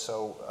so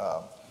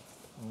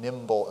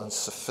nimble and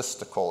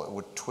sophistical, it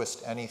would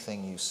twist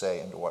anything you say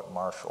into what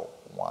Marshall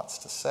wants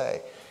to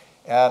say.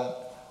 And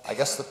I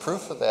guess the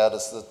proof of that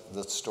is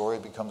that Story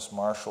becomes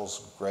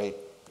Marshall's great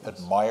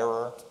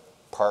admirer,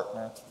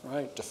 partner,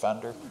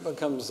 defender.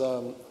 Becomes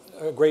a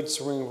great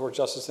Supreme Court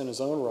justice in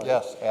his own right.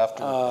 Yes,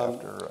 after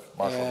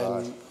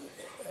Marshall died.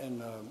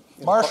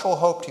 Marshall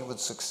hoped he would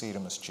succeed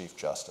him as Chief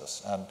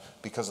Justice, and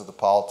because of the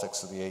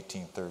politics of the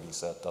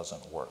 1830s, that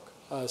doesn't work.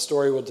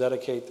 Story will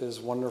dedicate his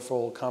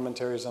wonderful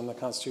commentaries on the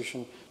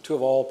Constitution to,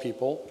 of all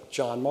people,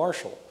 John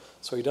Marshall.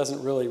 So he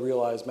doesn't really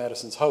realize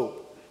Madison's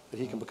hope that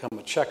he can become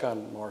a check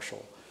on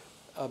Marshall.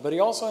 But he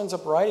also ends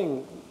up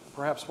writing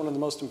perhaps one of the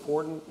most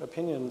important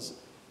opinions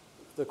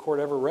the court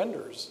ever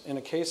renders in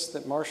a case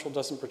that Marshall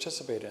doesn't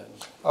participate in.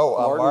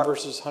 Martin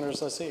versus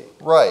Hunter's Lessee.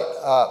 Right.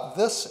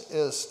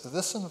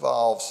 This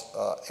involves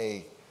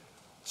a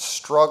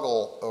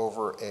struggle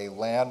over a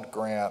land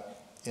grant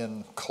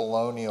in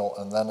colonial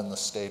and then in the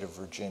state of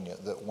Virginia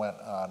that went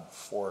on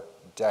for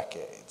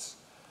decades.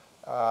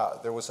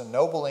 There was a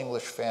noble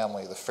English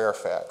family, the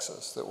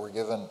Fairfaxes,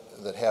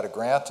 that had a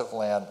grant of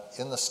land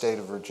in the state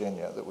of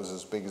Virginia that was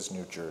as big as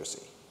New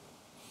Jersey.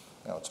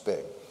 You know, it's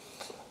big.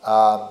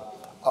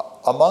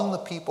 Among the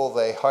people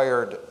they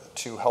hired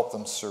to help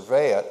them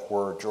survey it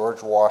were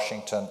George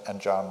Washington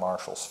and John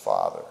Marshall's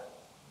father.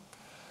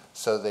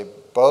 So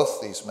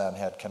both these men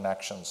had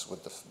connections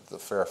with the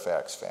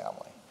Fairfax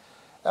family.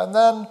 And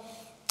then,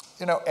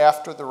 you know,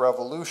 after the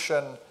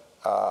Revolution,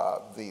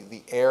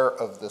 the heir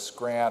of this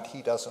grant,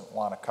 he doesn't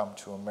want to come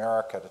to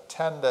America to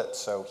tend it,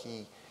 so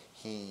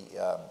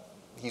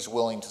he's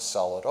willing to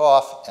sell it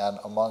off, and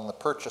among the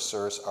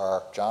purchasers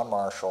are John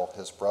Marshall,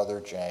 his brother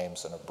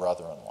James, and a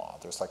brother-in-law.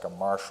 There's like a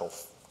Marshall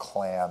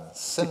clan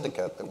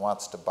syndicate that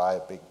wants to buy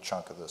a big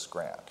chunk of this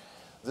grant.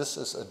 This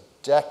is a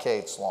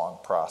decades-long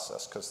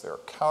process because there are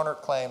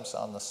counterclaims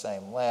on the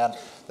same land.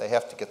 They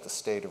have to get the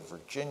state of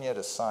Virginia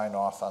to sign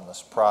off on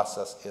this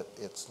process.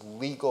 It's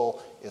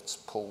legal, it's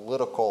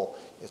political,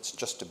 it's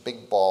just a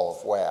big ball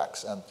of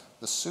wax. And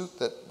the suit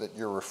that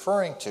you're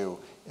referring to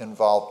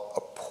involved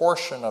a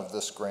portion of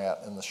this grant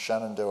in the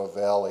Shenandoah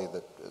Valley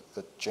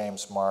that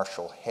James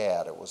Marshall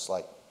had. It was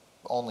like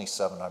only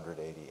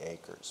 780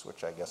 acres,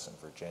 which I guess in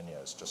Virginia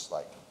is just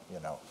like, you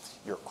know,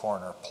 your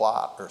corner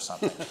plot or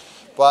something.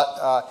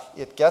 But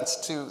it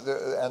gets to,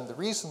 and the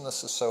reason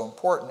this is so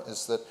important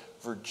is that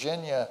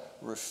Virginia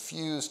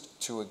refused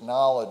to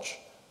acknowledge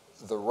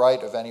the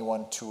right of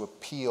anyone to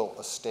appeal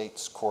a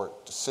state's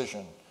court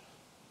decision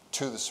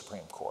to the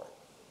Supreme Court.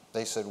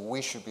 They said,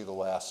 we should be the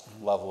last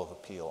level of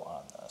appeal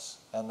on this.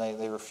 And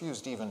they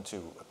refused even to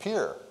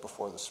appear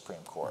before the Supreme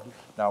Court.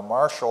 Now,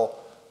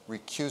 Marshall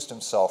recused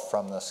himself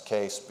from this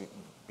case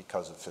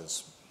because of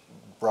his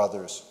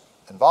brother's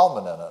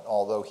involvement in it,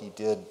 although he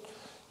did,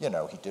 you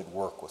know, he did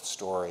work with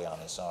Story on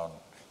his own.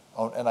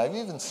 And I've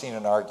even seen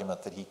an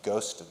argument that he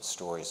ghosted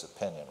Story's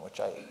opinion,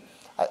 which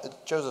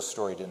Joseph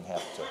Story didn't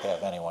have to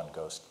have anyone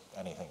ghost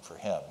anything for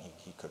him.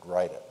 He could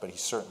write it, but he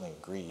certainly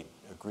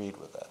agreed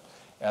with it.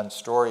 And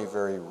Story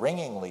very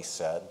ringingly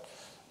said,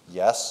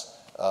 yes,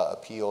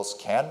 appeals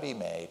can be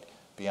made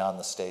beyond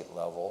the state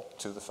level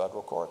to the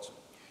federal courts.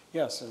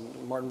 Yes,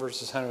 and Martin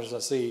versus Hunter's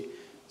Lessee,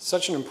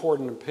 such an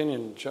important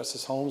opinion.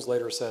 Justice Holmes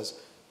later says,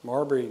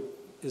 Marbury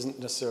isn't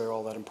necessarily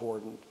all that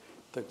important.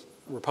 The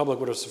Republic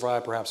would have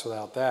survived perhaps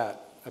without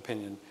that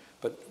opinion,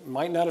 but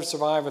might not have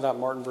survived without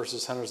Martin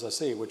versus Hunter's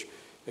Lessee, which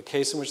a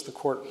case in which the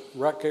court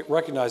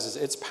recognizes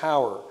its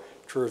power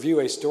to review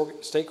a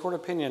state court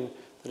opinion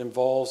that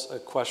involves a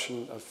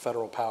question of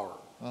federal power,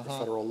 or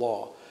federal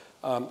law.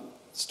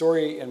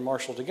 Story and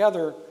Marshall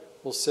together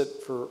will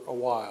sit for a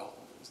while,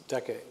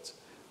 decades.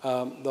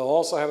 They'll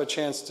also have a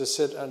chance to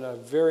sit on a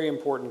very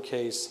important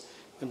case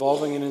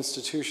involving an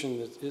institution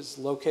that is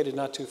located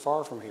not too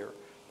far from here,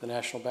 the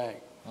National Bank.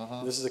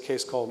 This is a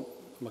case called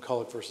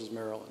McCulloch versus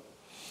Maryland.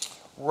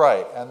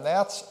 Right, and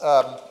that's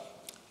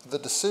the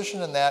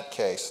decision in that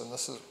case, and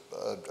this is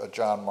a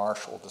John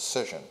Marshall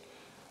decision.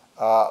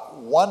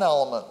 One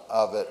element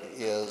of it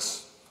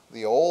is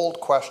the old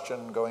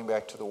question going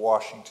back to the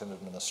Washington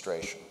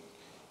administration.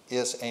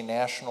 Is a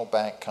national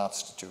bank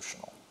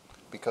constitutional?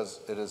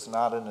 Because it is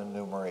not an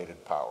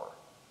enumerated power.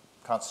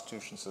 The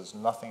Constitution says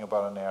nothing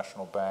about a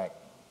national bank,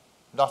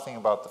 nothing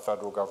about the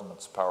federal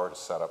government's power to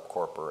set up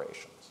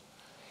corporations.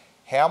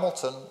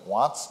 Hamilton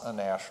wants a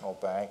national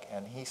bank,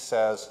 and he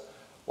says,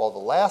 well, the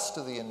last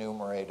of the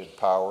enumerated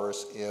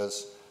powers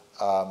is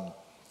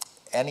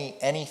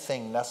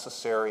anything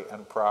necessary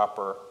and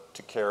proper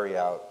to carry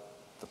out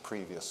the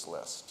previous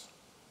list.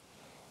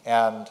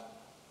 And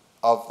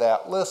of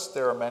that list,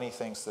 there are many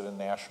things that a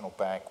national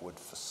bank would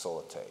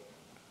facilitate.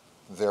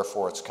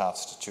 Therefore, it's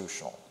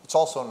constitutional. It's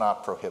also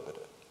not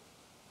prohibited.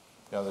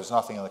 You know, there's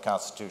nothing in the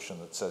Constitution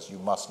that says you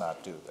must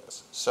not do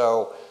this.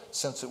 So,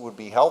 since it would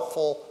be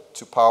helpful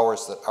to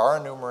powers that are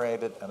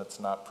enumerated and it's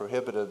not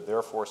prohibited,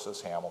 therefore,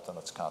 says Hamilton,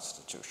 it's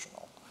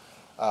constitutional.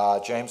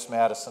 James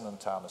Madison and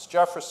Thomas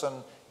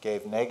Jefferson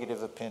gave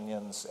negative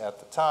opinions at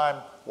the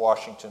time.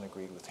 Washington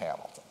agreed with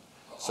Hamilton.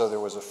 So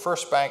there was a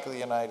first Bank of the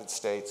United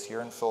States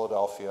here in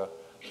Philadelphia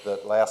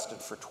that lasted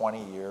for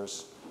 20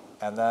 years,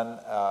 and then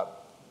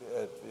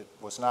it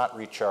was not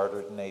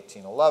rechartered in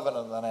 1811,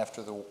 and then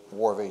after the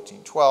War of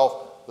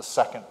 1812, the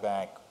second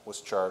bank was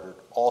chartered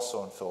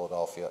also in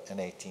Philadelphia in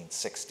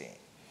 1816.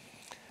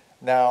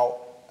 Now,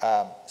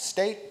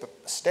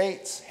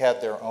 states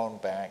had their own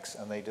banks,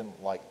 and they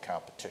didn't like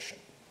competition.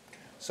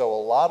 So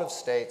a lot of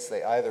states,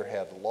 they either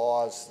had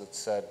laws that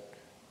said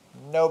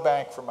no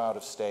bank from out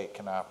of state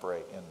can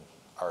operate in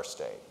our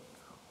state,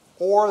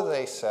 or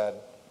they said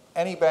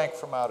any bank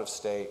from out of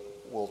state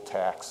will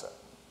tax it.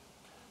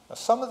 Now,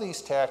 some of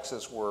these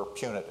taxes were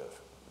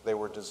punitive. They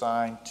were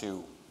designed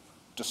to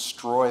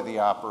destroy the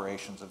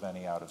operations of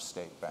any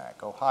out-of-state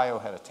bank. Ohio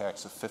had a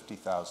tax of $50,000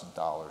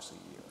 a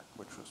year,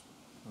 which was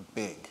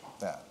big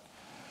then.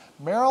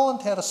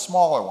 Maryland had a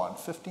smaller one,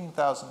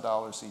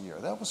 $15,000 a year.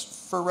 That was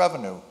for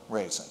revenue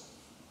raising.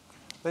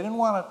 They didn't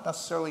want to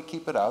necessarily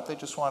keep it out, they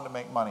just wanted to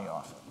make money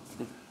off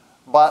it.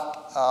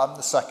 But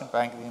the Second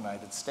Bank of the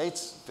United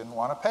States didn't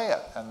want to pay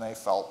it, and they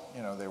felt,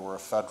 they were a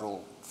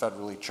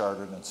federally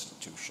chartered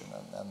institution,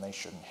 and they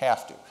shouldn't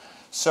have to.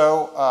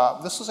 So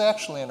this was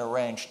actually an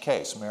arranged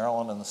case.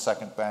 Maryland and the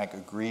Second Bank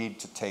agreed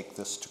to take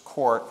this to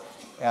court,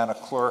 and a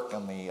clerk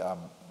in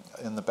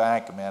the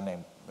bank, a man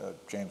named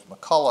James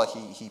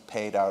McCullough, he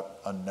paid out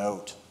a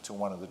note to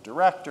one of the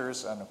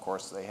directors, and of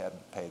course they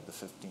hadn't paid the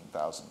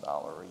 $15,000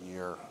 a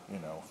year,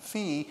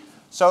 fee.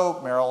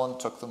 So Maryland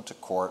took them to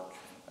court.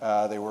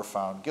 They were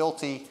found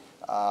guilty,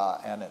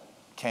 and it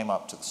came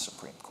up to the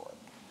Supreme Court.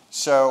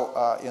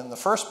 So in the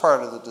first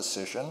part of the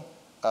decision,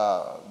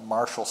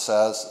 Marshall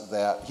says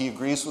that he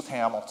agrees with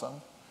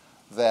Hamilton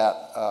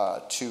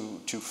that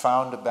to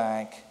found a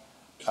bank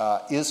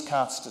is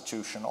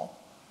constitutional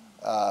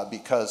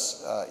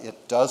because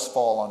it does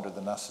fall under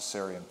the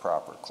necessary and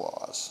proper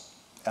clause,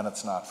 and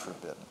it's not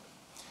forbidden.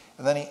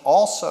 And then he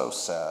also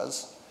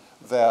says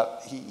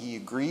that he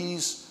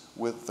agrees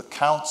with the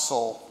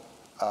counsel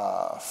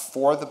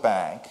for the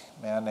bank,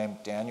 a man named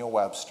Daniel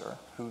Webster,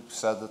 who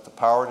said that the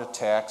power to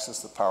tax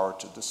is the power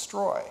to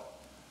destroy.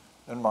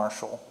 And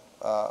Marshall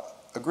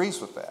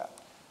agrees with that.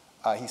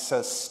 He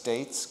says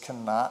states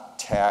cannot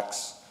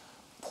tax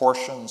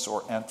portions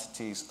or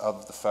entities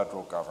of the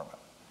federal government.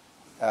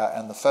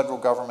 And the federal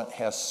government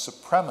has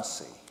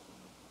supremacy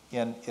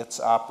in its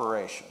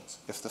operations.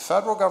 If the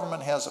federal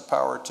government has a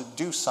power to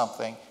do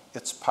something,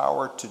 its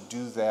power to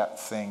do that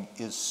thing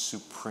is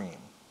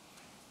supreme,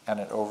 and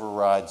it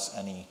overrides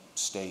any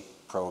state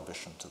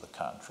prohibition to the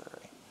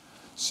contrary.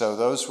 So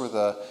those were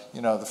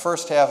the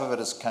first half of it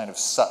is kind of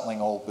settling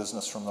old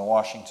business from the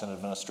Washington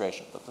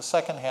administration, but the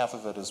second half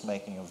of it is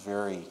making a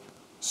very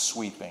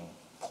sweeping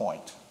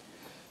point.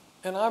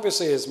 And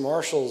obviously, as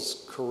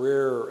Marshall's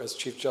career as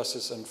Chief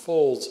Justice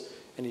unfolds,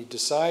 and he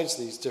decides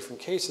these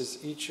different cases,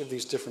 each of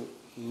these different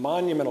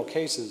monumental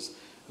cases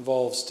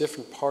involves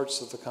different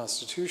parts of the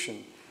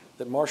Constitution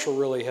that Marshall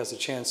really has a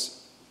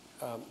chance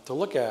to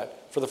look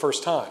at for the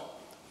first time.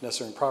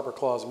 Necessary and proper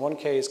clause in one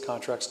case,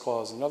 contracts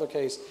clause in another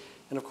case,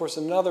 and of course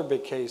another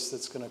big case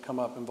that's going to come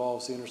up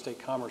involves the Interstate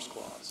Commerce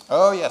Clause.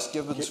 Oh yes,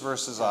 Gibbons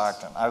versus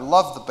Ogden. I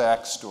love the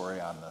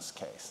backstory on this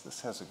case.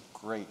 This has a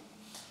great,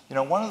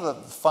 one of the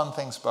fun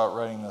things about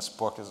writing this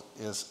book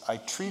is I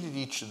treated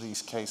each of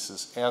these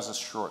cases as a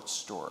short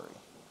story.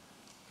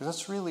 Because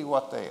that's really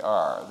what they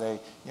are.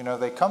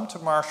 They come to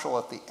Marshall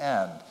at the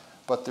end,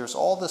 but there's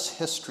all this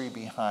history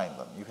behind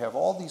them. You have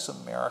all these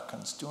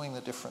Americans doing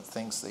the different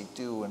things they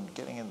do and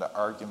getting into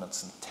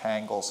arguments and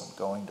tangles and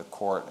going to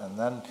court, and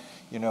then,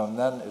 and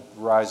then it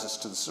rises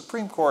to the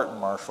Supreme Court and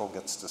Marshall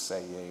gets to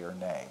say yay or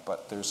nay.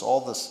 But there's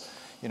all this,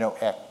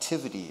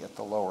 activity at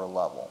the lower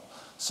level.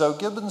 So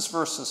Gibbons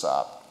versus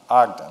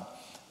Ogden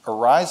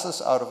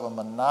arises out of a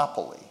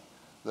monopoly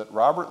that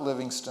Robert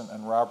Livingston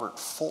and Robert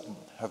Fulton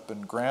have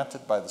been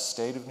granted by the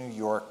state of New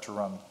York to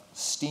run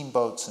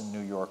steamboats in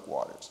New York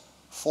waters.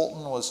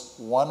 Fulton was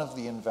one of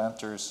the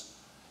inventors.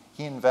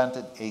 He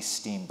invented a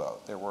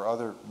steamboat. There were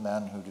other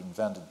men who'd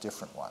invented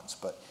different ones,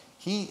 but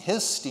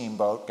his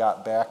steamboat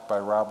got backed by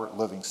Robert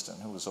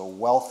Livingston, who was a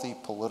wealthy,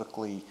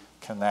 politically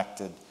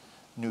connected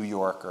New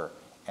Yorker.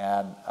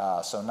 And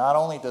so not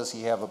only does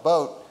he have a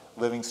boat,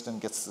 Livingston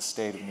gets the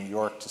state of New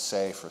York to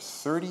say for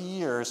 30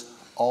 years,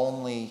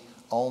 only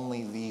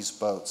these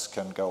boats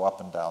can go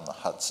up and down the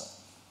Hudson.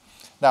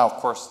 Now, of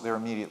course, they're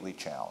immediately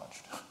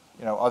challenged.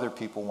 Other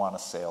people want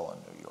to sail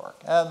in New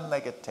York, and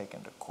they get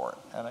taken to court,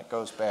 and it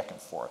goes back and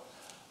forth.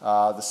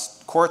 The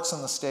courts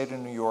in the state of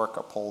New York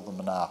uphold the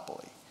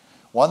monopoly.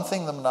 One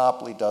thing the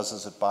monopoly does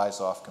is it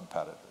buys off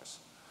competitors.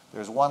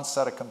 There's one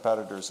set of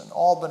competitors in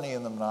Albany,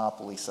 and the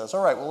monopoly says,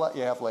 all right, we'll let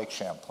you have Lake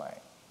Champlain,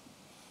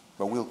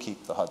 but we'll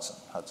keep the Hudson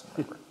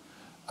River.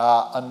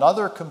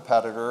 Another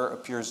competitor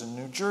appears in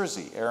New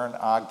Jersey, Aaron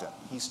Ogden.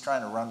 He's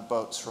trying to run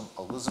boats from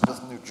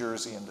Elizabeth, New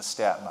Jersey into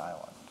Staten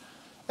Island.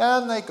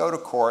 And they go to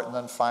court, and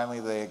then finally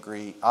they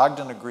agree.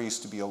 Ogden agrees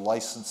to be a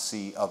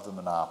licensee of the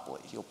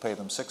monopoly. He'll pay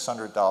them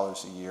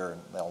 $600 a year,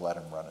 and they'll let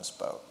him run his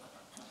boat.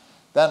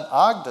 Then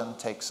Ogden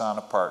takes on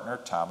a partner,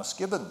 Thomas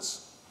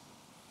Gibbons.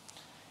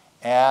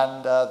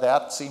 And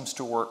that seems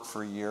to work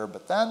for a year,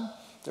 but then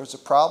there's a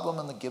problem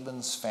in the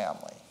Gibbons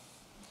family.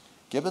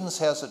 Gibbons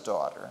has a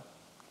daughter,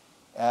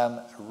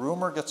 and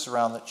rumor gets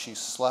around that she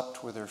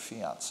slept with her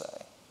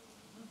fiancé.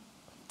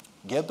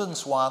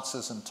 Gibbons wants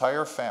his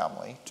entire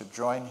family to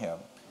join him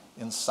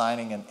in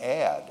signing an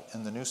ad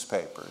in the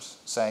newspapers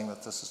saying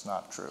that this is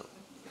not true.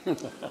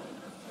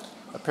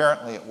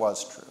 Apparently it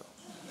was true.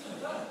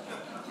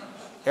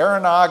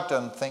 Aaron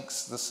Ogden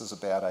thinks this is a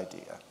bad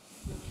idea.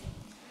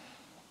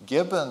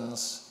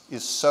 Gibbons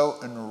is so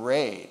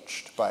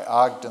enraged by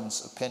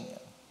Ogden's opinion,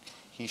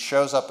 he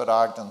shows up at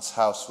Ogden's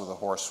house with a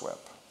horsewhip.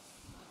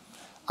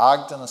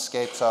 Ogden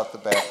escapes out the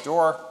back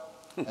door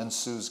and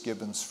sues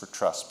Gibbons for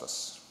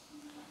trespass.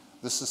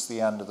 This is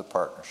the end of the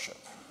partnership.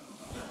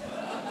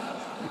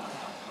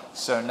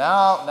 So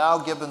now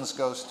Gibbons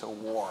goes to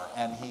war,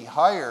 and he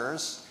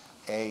hires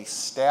a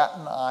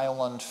Staten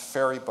Island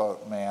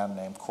ferryboat man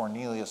named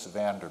Cornelius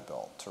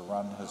Vanderbilt to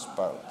run his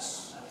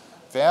boats.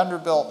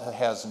 Vanderbilt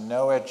has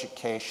no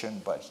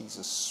education, but he's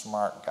a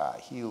smart guy.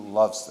 He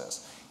loves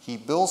this. He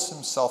builds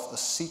himself a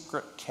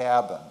secret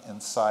cabin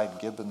inside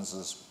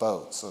Gibbons's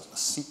boats, a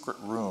secret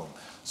room,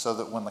 so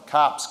that when the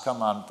cops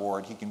come on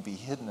board, he can be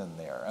hidden in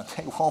there, and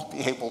they won't be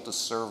able to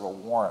serve a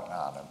warrant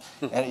on him.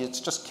 And it's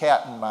just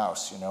cat and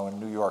mouse, in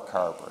New York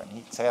Harbor, and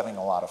he's having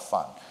a lot of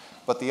fun.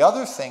 But the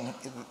other thing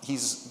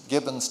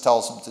Gibbons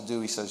tells him to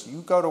do, he says,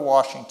 you go to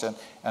Washington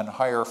and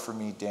hire for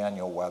me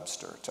Daniel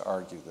Webster to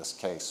argue this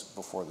case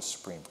before the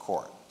Supreme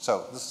Court.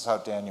 So this is how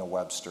Daniel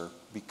Webster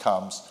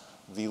becomes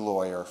the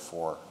lawyer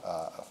for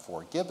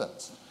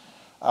Gibbons.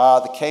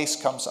 The case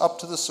comes up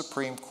to the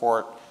Supreme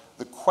Court.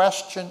 The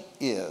question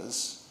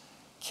is,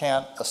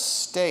 can a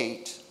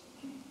state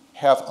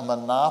have a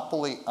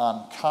monopoly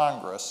on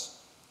commerce,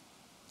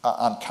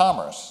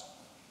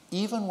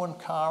 even when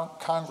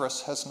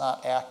Congress has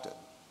not acted?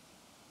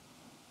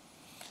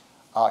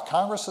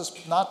 Congress has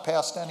not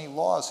passed any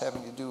laws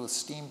having to do with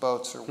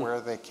steamboats or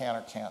where they can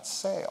or can't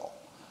sail.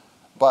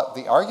 But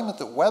the argument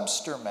that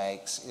Webster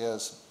makes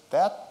is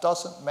that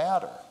doesn't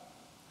matter.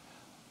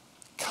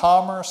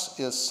 Commerce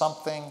is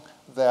something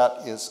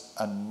that is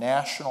a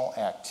national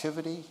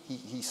activity.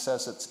 He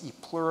says it's e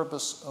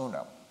pluribus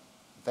unum.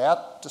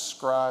 That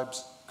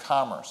describes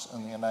commerce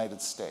in the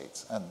United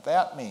States, and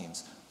that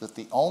means that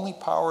the only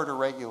power to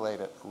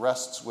regulate it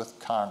rests with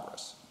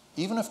Congress,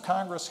 even if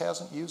Congress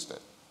hasn't used it.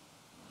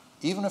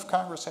 Even if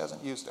Congress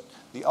hasn't used it.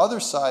 The other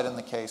side in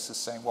the case is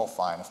saying, well,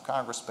 fine, if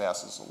Congress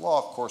passes a law,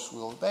 of course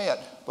we'll obey it,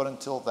 but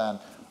until then,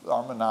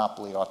 our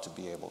monopoly ought to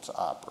be able to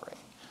operate.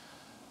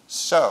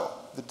 So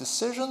the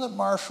decision that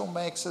Marshall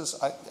makes is,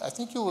 I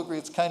think you'll agree,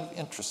 it's kind of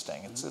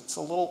interesting. It's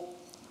a little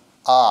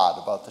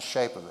odd about the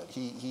shape of it.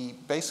 He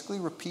basically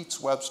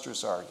repeats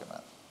Webster's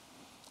argument.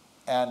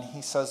 And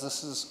he says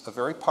this is a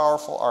very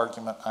powerful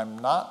argument. I'm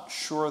not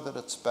sure that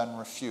it's been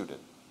refuted.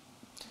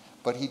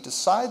 But he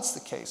decides the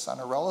case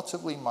on a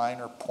relatively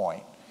minor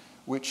point,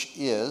 which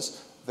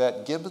is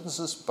that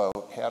Gibbons's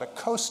boat had a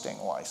coasting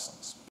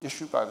license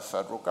issued by the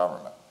federal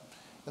government.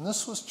 And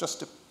this was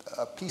just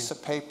a piece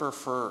of paper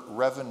for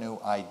revenue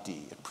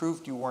ID. It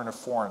proved you weren't a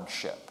foreign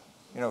ship.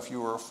 If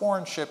you were a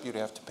foreign ship, you'd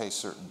have to pay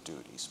certain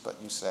duties. But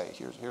you say,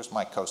 here's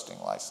my coasting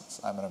license.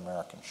 I'm an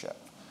American ship.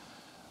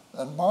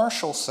 And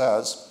Marshall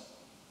says,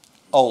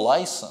 a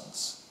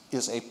license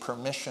is a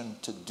permission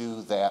to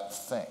do that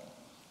thing.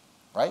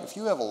 Right? If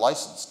you have a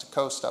license to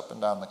coast up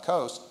and down the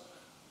coast,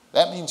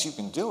 that means you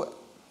can do it.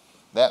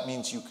 That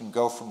means you can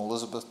go from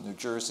Elizabeth, New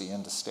Jersey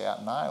into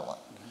Staten Island.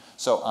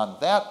 So on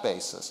that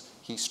basis,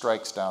 he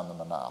strikes down the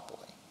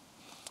monopoly.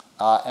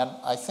 And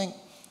I think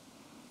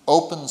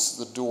opens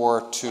the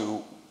door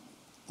to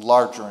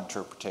larger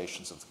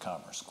interpretations of the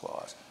Commerce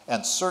Clause.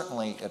 And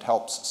certainly it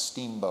helps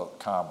steamboat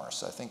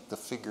commerce. I think the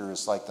figure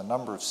is like the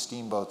number of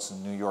steamboats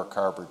in New York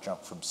Harbor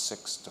jumped from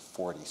 6 to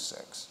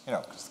 46.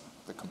 Because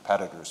the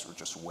competitors were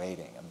just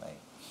waiting, and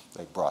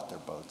they brought their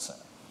boats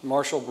in.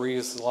 Marshall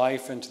breathes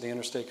life into the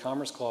Interstate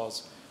Commerce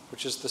Clause,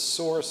 which is the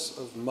source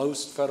of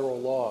most federal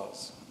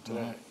laws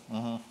today.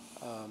 Mm-hmm.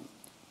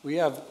 We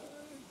have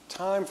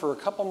time for a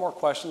couple more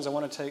questions. I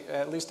want to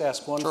at least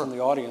ask one from the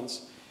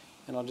audience,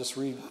 and I'll just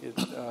read it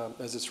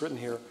as it's written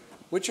here.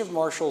 Which of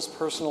Marshall's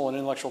personal and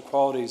intellectual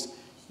qualities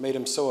made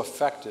him so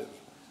effective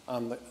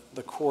on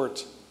the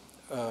court,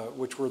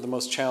 which were the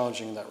most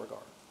challenging in that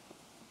regard?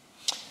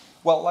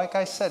 Well, like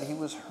I said, he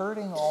was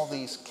herding all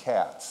these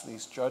cats,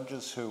 these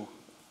judges who,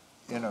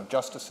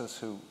 justices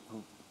who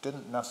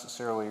didn't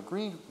necessarily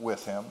agree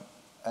with him,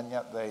 and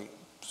yet they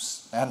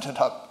ended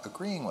up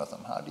agreeing with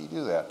him. How do you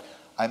do that?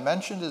 I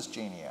mentioned his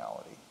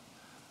geniality.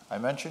 I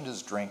mentioned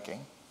his drinking.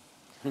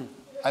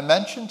 I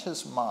mentioned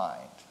his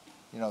mind,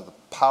 the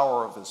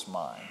power of his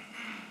mind.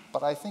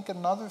 But I think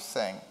another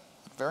thing,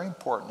 very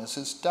important, is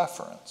his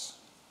deference.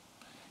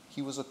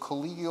 He was a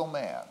collegial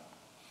man.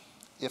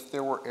 If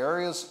there were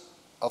areas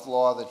of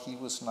law that he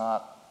was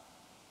not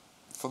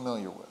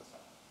familiar with,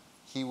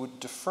 he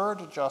would defer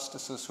to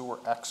justices who were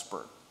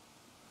expert.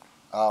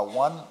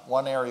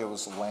 One area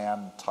was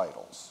land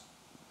titles.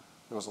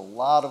 There was a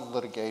lot of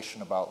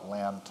litigation about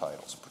land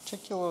titles,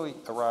 particularly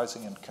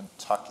arising in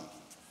Kentucky,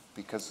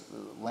 because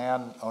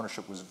land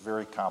ownership was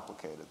very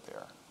complicated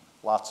there.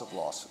 Lots of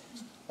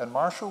lawsuits. And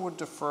Marshall would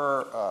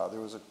defer,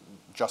 there was a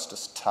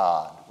Justice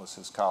Todd was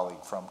his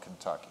colleague from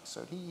Kentucky,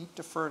 so he'd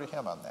defer to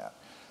him on that.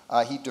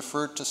 He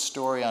deferred to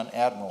Story on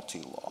admiralty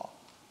law.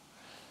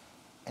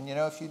 And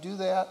if you do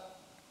that,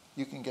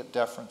 you can get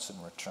deference in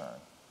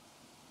return.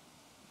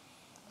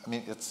 I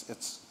mean,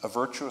 it's a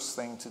virtuous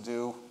thing to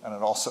do, and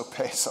it also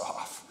pays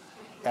off.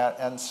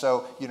 And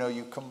so, you know,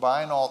 you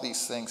combine all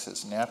these things,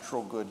 his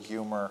natural good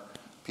humor,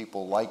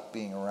 people liked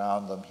being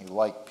around him, he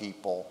liked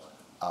people,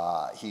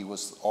 he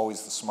was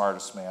always the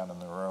smartest man in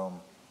the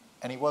room,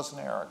 and he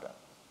wasn't arrogant.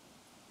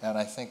 And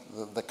I think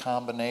the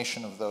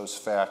combination of those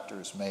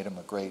factors made him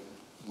a great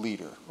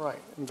leader. Right.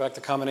 In fact,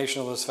 the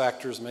combination of those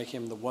factors make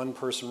him the one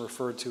person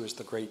referred to as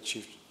the great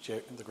Chief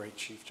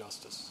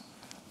Justice.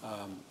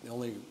 The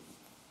only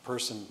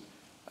person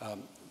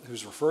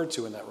who's referred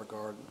to in that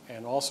regard,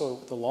 and also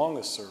the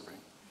longest serving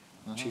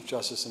Chief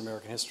Justice in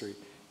American history.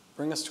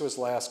 Bring us to his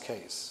last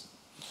case.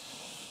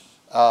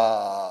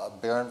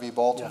 Barron v.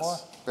 Baltimore?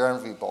 Yes.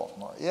 Barron v.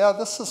 Baltimore. Yeah,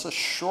 this is a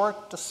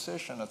short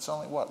decision. It's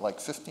only, what, like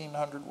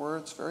 1,500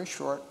 words? Very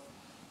short.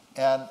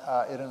 And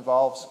it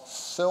involves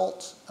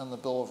silt and the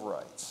Bill of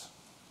Rights.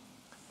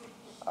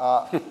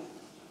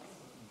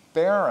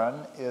 Barron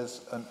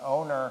is an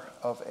owner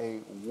of a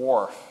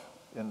wharf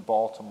in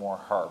Baltimore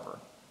Harbor,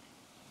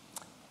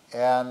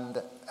 and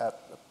at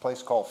a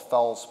place called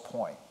Fells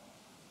Point.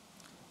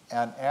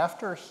 And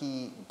after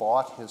he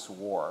bought his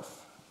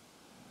wharf,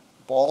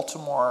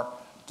 Baltimore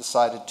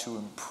decided to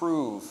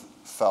improve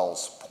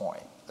Fells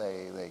Point.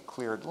 They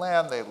cleared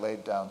land, they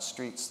laid down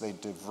streets, they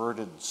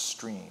diverted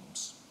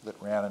streams that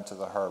ran into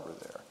the harbor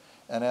there.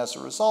 And as a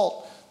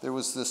result, there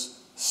was this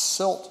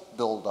silt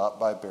buildup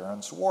by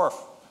Barron's Wharf,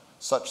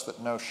 such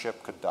that no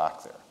ship could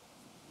dock there.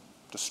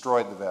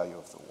 Destroyed the value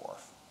of the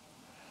wharf.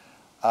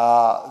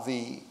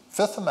 The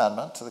Fifth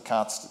Amendment to the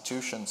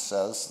Constitution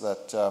says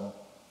that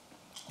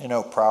you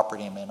know,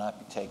 property may not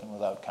be taken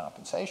without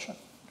compensation.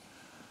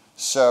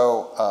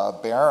 So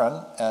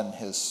Barron and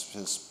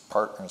his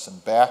partners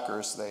and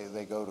backers,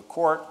 they go to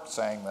court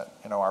saying that,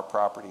 you know, our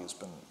property has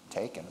been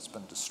taken, it's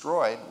been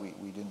destroyed,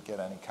 we didn't get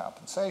any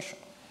compensation.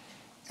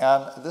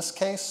 And this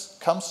case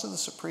comes to the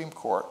Supreme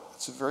Court.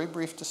 It's a very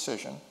brief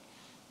decision.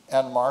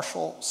 And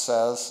Marshall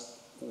says,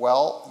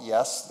 well,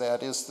 yes,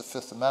 that is the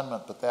Fifth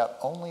Amendment, but that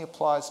only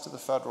applies to the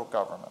federal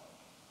government.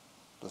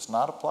 Does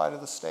not apply to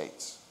the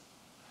states.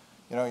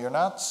 You know, you're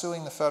not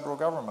suing the federal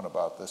government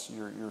about this.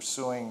 You're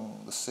suing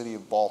the city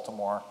of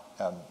Baltimore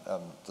and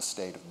the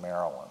state of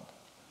Maryland.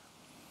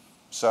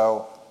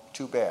 So,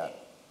 too bad.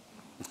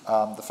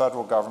 The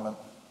federal government,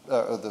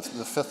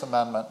 the Fifth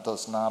Amendment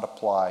does not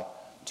apply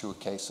to a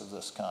case of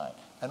this kind.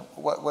 And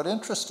what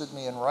interested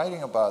me in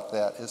writing about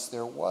that is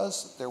there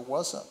was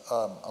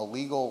a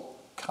legal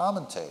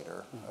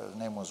commentator, his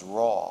name was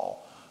Rawle,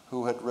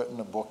 who had written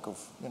a book of,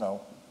 you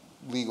know,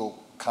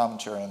 legal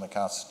commentary on the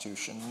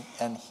Constitution,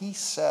 and he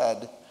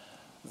said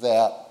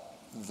that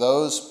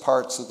those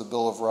parts of the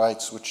Bill of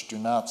Rights which do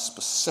not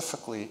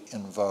specifically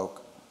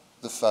invoke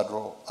the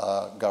federal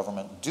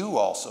government do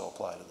also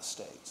apply to the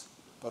states.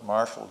 But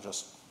Marshall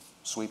just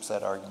sweeps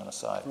that argument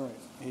aside. Right.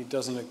 He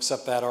doesn't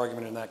accept that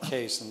argument in that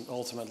case, and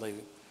ultimately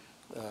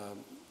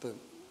the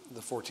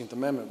 14th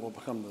Amendment will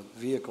become the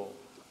vehicle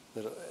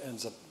that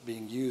ends up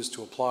being used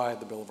to apply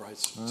the Bill of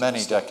Rights.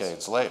 Many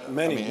decades later. In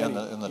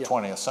the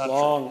 20th century.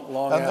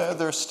 Long and after.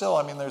 There's still,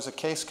 I mean, there's a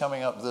case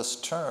coming up this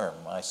term.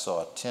 I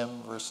saw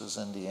Tim versus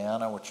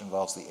Indiana, which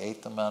involves the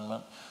 8th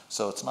Amendment.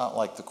 So it's not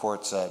like the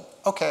court said,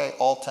 okay,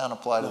 all 10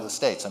 apply to the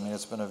states. I mean,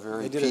 it's been a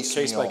very piecemeal. They did it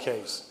case by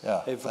case.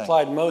 Yeah, They've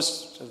applied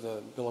most of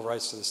the Bill of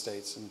Rights to the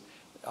states. And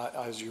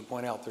as you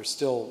point out, they're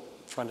still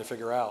trying to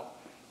figure out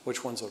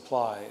which ones would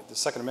apply. The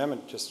Second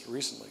Amendment just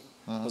recently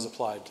was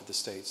applied to the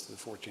states through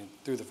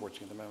the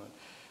 14th Amendment.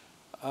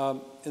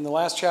 In the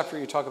last chapter,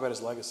 you talk about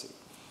his legacy.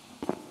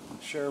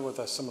 Share with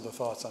us some of the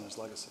thoughts on his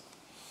legacy.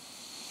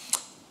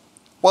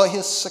 Well,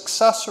 his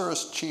successor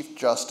as Chief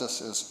Justice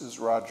is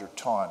Roger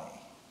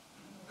Taney,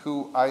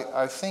 who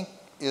I think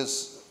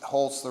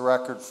holds the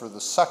record for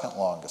the second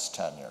longest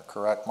tenure,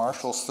 correct?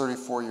 Marshall's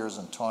 34 years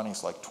and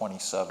Taney's like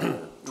 27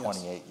 or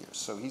 28 years.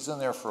 So he's in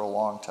there for a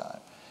long time.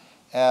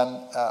 And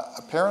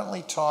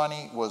apparently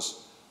Taney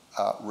was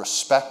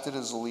respected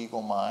as a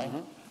legal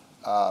mind.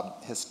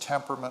 His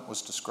temperament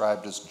was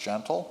described as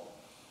gentle.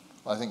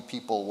 I think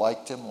people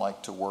liked him,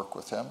 liked to work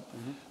with him.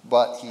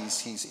 But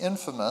he's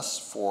infamous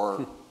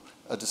for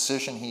a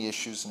decision he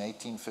issues in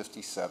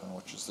 1857,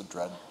 which is the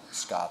Dred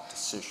Scott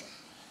decision.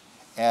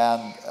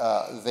 And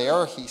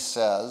there he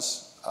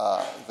says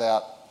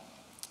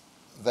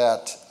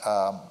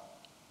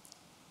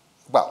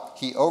well,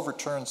 he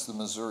overturns the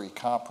Missouri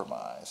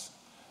Compromise,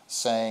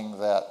 saying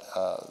that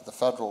the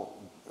federal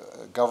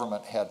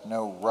government had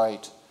no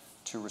right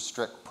to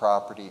restrict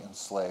property in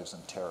slaves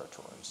and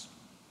territories.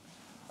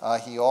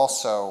 He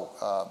also,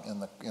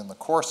 in the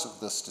course of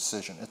this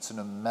decision, it's an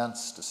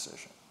immense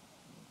decision,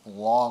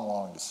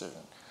 long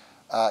decision.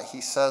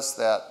 He says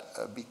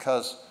that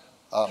because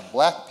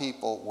black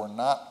people were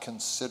not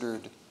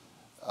considered,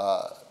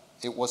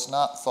 it was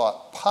not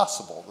thought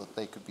possible that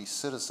they could be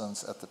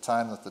citizens at the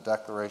time that the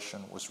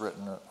Declaration was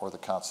written or the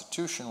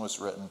Constitution was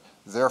written,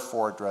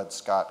 therefore Dred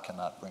Scott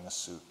cannot bring a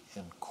suit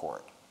in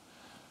court.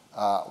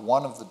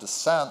 One of the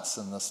dissents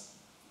in this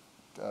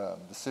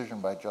decision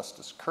by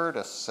Justice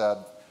Curtis said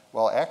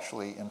Well,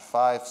 actually, in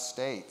 5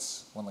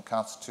 states, when the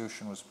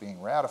Constitution was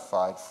being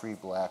ratified, free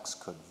blacks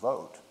could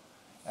vote.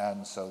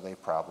 And so they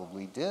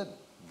probably did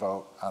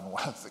vote on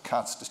whether the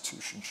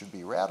Constitution should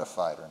be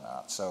ratified or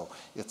not. So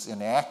it's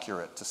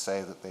inaccurate to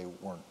say that they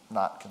were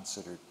not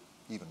considered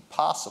even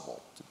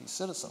possible to be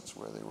citizens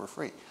where they were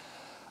free.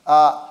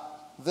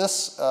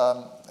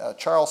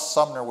 Charles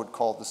Sumner would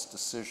call this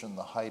decision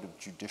the height of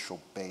judicial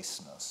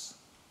baseness.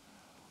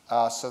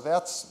 So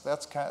that's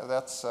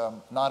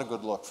not a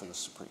good look for the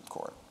Supreme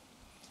Court.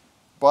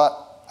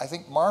 But I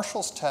think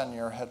Marshall's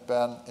tenure had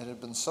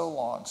been so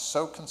long,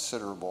 so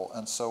considerable,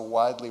 and so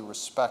widely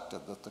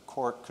respected that the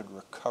court could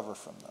recover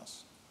from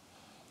this.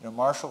 You know,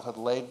 Marshall had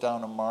laid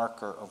down a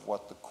marker of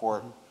what the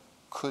court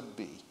could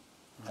be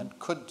and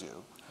could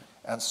do,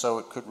 and so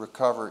it could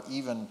recover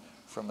even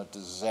from a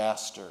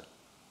disaster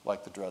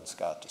like the Dred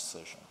Scott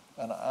decision.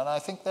 And I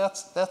think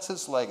that's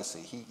his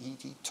legacy.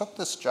 He took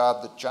this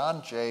job that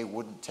John Jay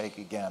wouldn't take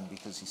again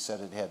because he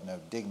said it had no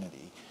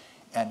dignity,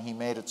 and he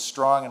made it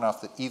strong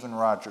enough that even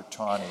Roger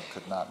Taney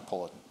could not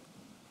pull it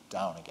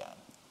down again.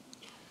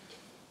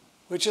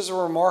 Which is a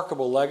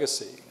remarkable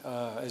legacy.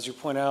 As you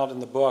point out in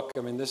the book,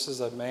 I mean, this is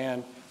a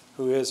man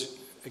who is,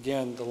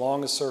 again, the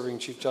longest-serving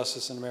Chief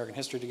Justice in American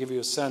history, to give you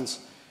a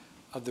sense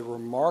of the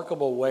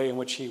remarkable way in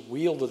which he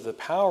wielded the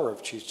power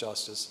of Chief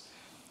Justice.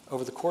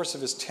 Over the course of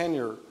his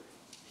tenure,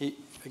 he,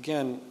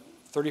 again,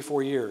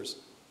 34 years,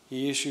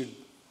 he issued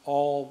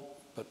all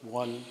but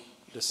one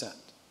dissent.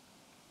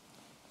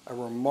 A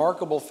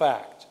remarkable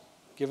fact,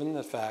 given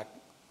the fact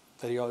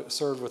that he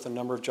served with a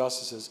number of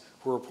justices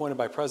who were appointed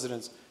by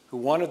presidents who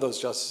wanted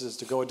those justices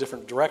to go a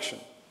different direction.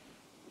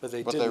 But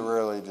they didn't. They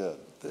rarely did.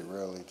 They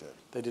rarely did.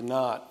 They did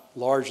not,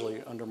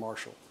 largely under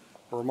Marshall.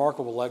 A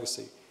remarkable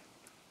legacy.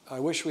 I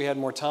wish we had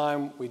more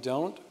time. We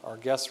don't. Our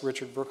guest,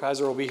 Richard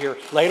Brookhiser, will be here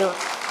later.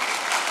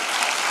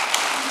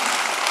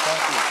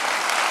 Thank you.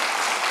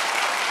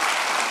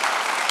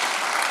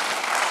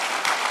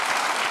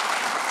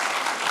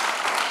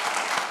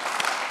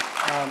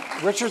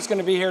 Richard's going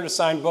to be here to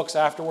sign books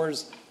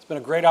afterwards. It's been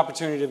a great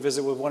opportunity to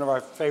visit with one of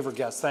our favorite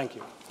guests. Thank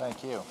you.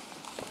 Thank you.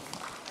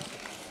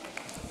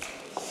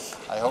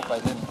 I hope I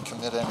didn't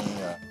commit any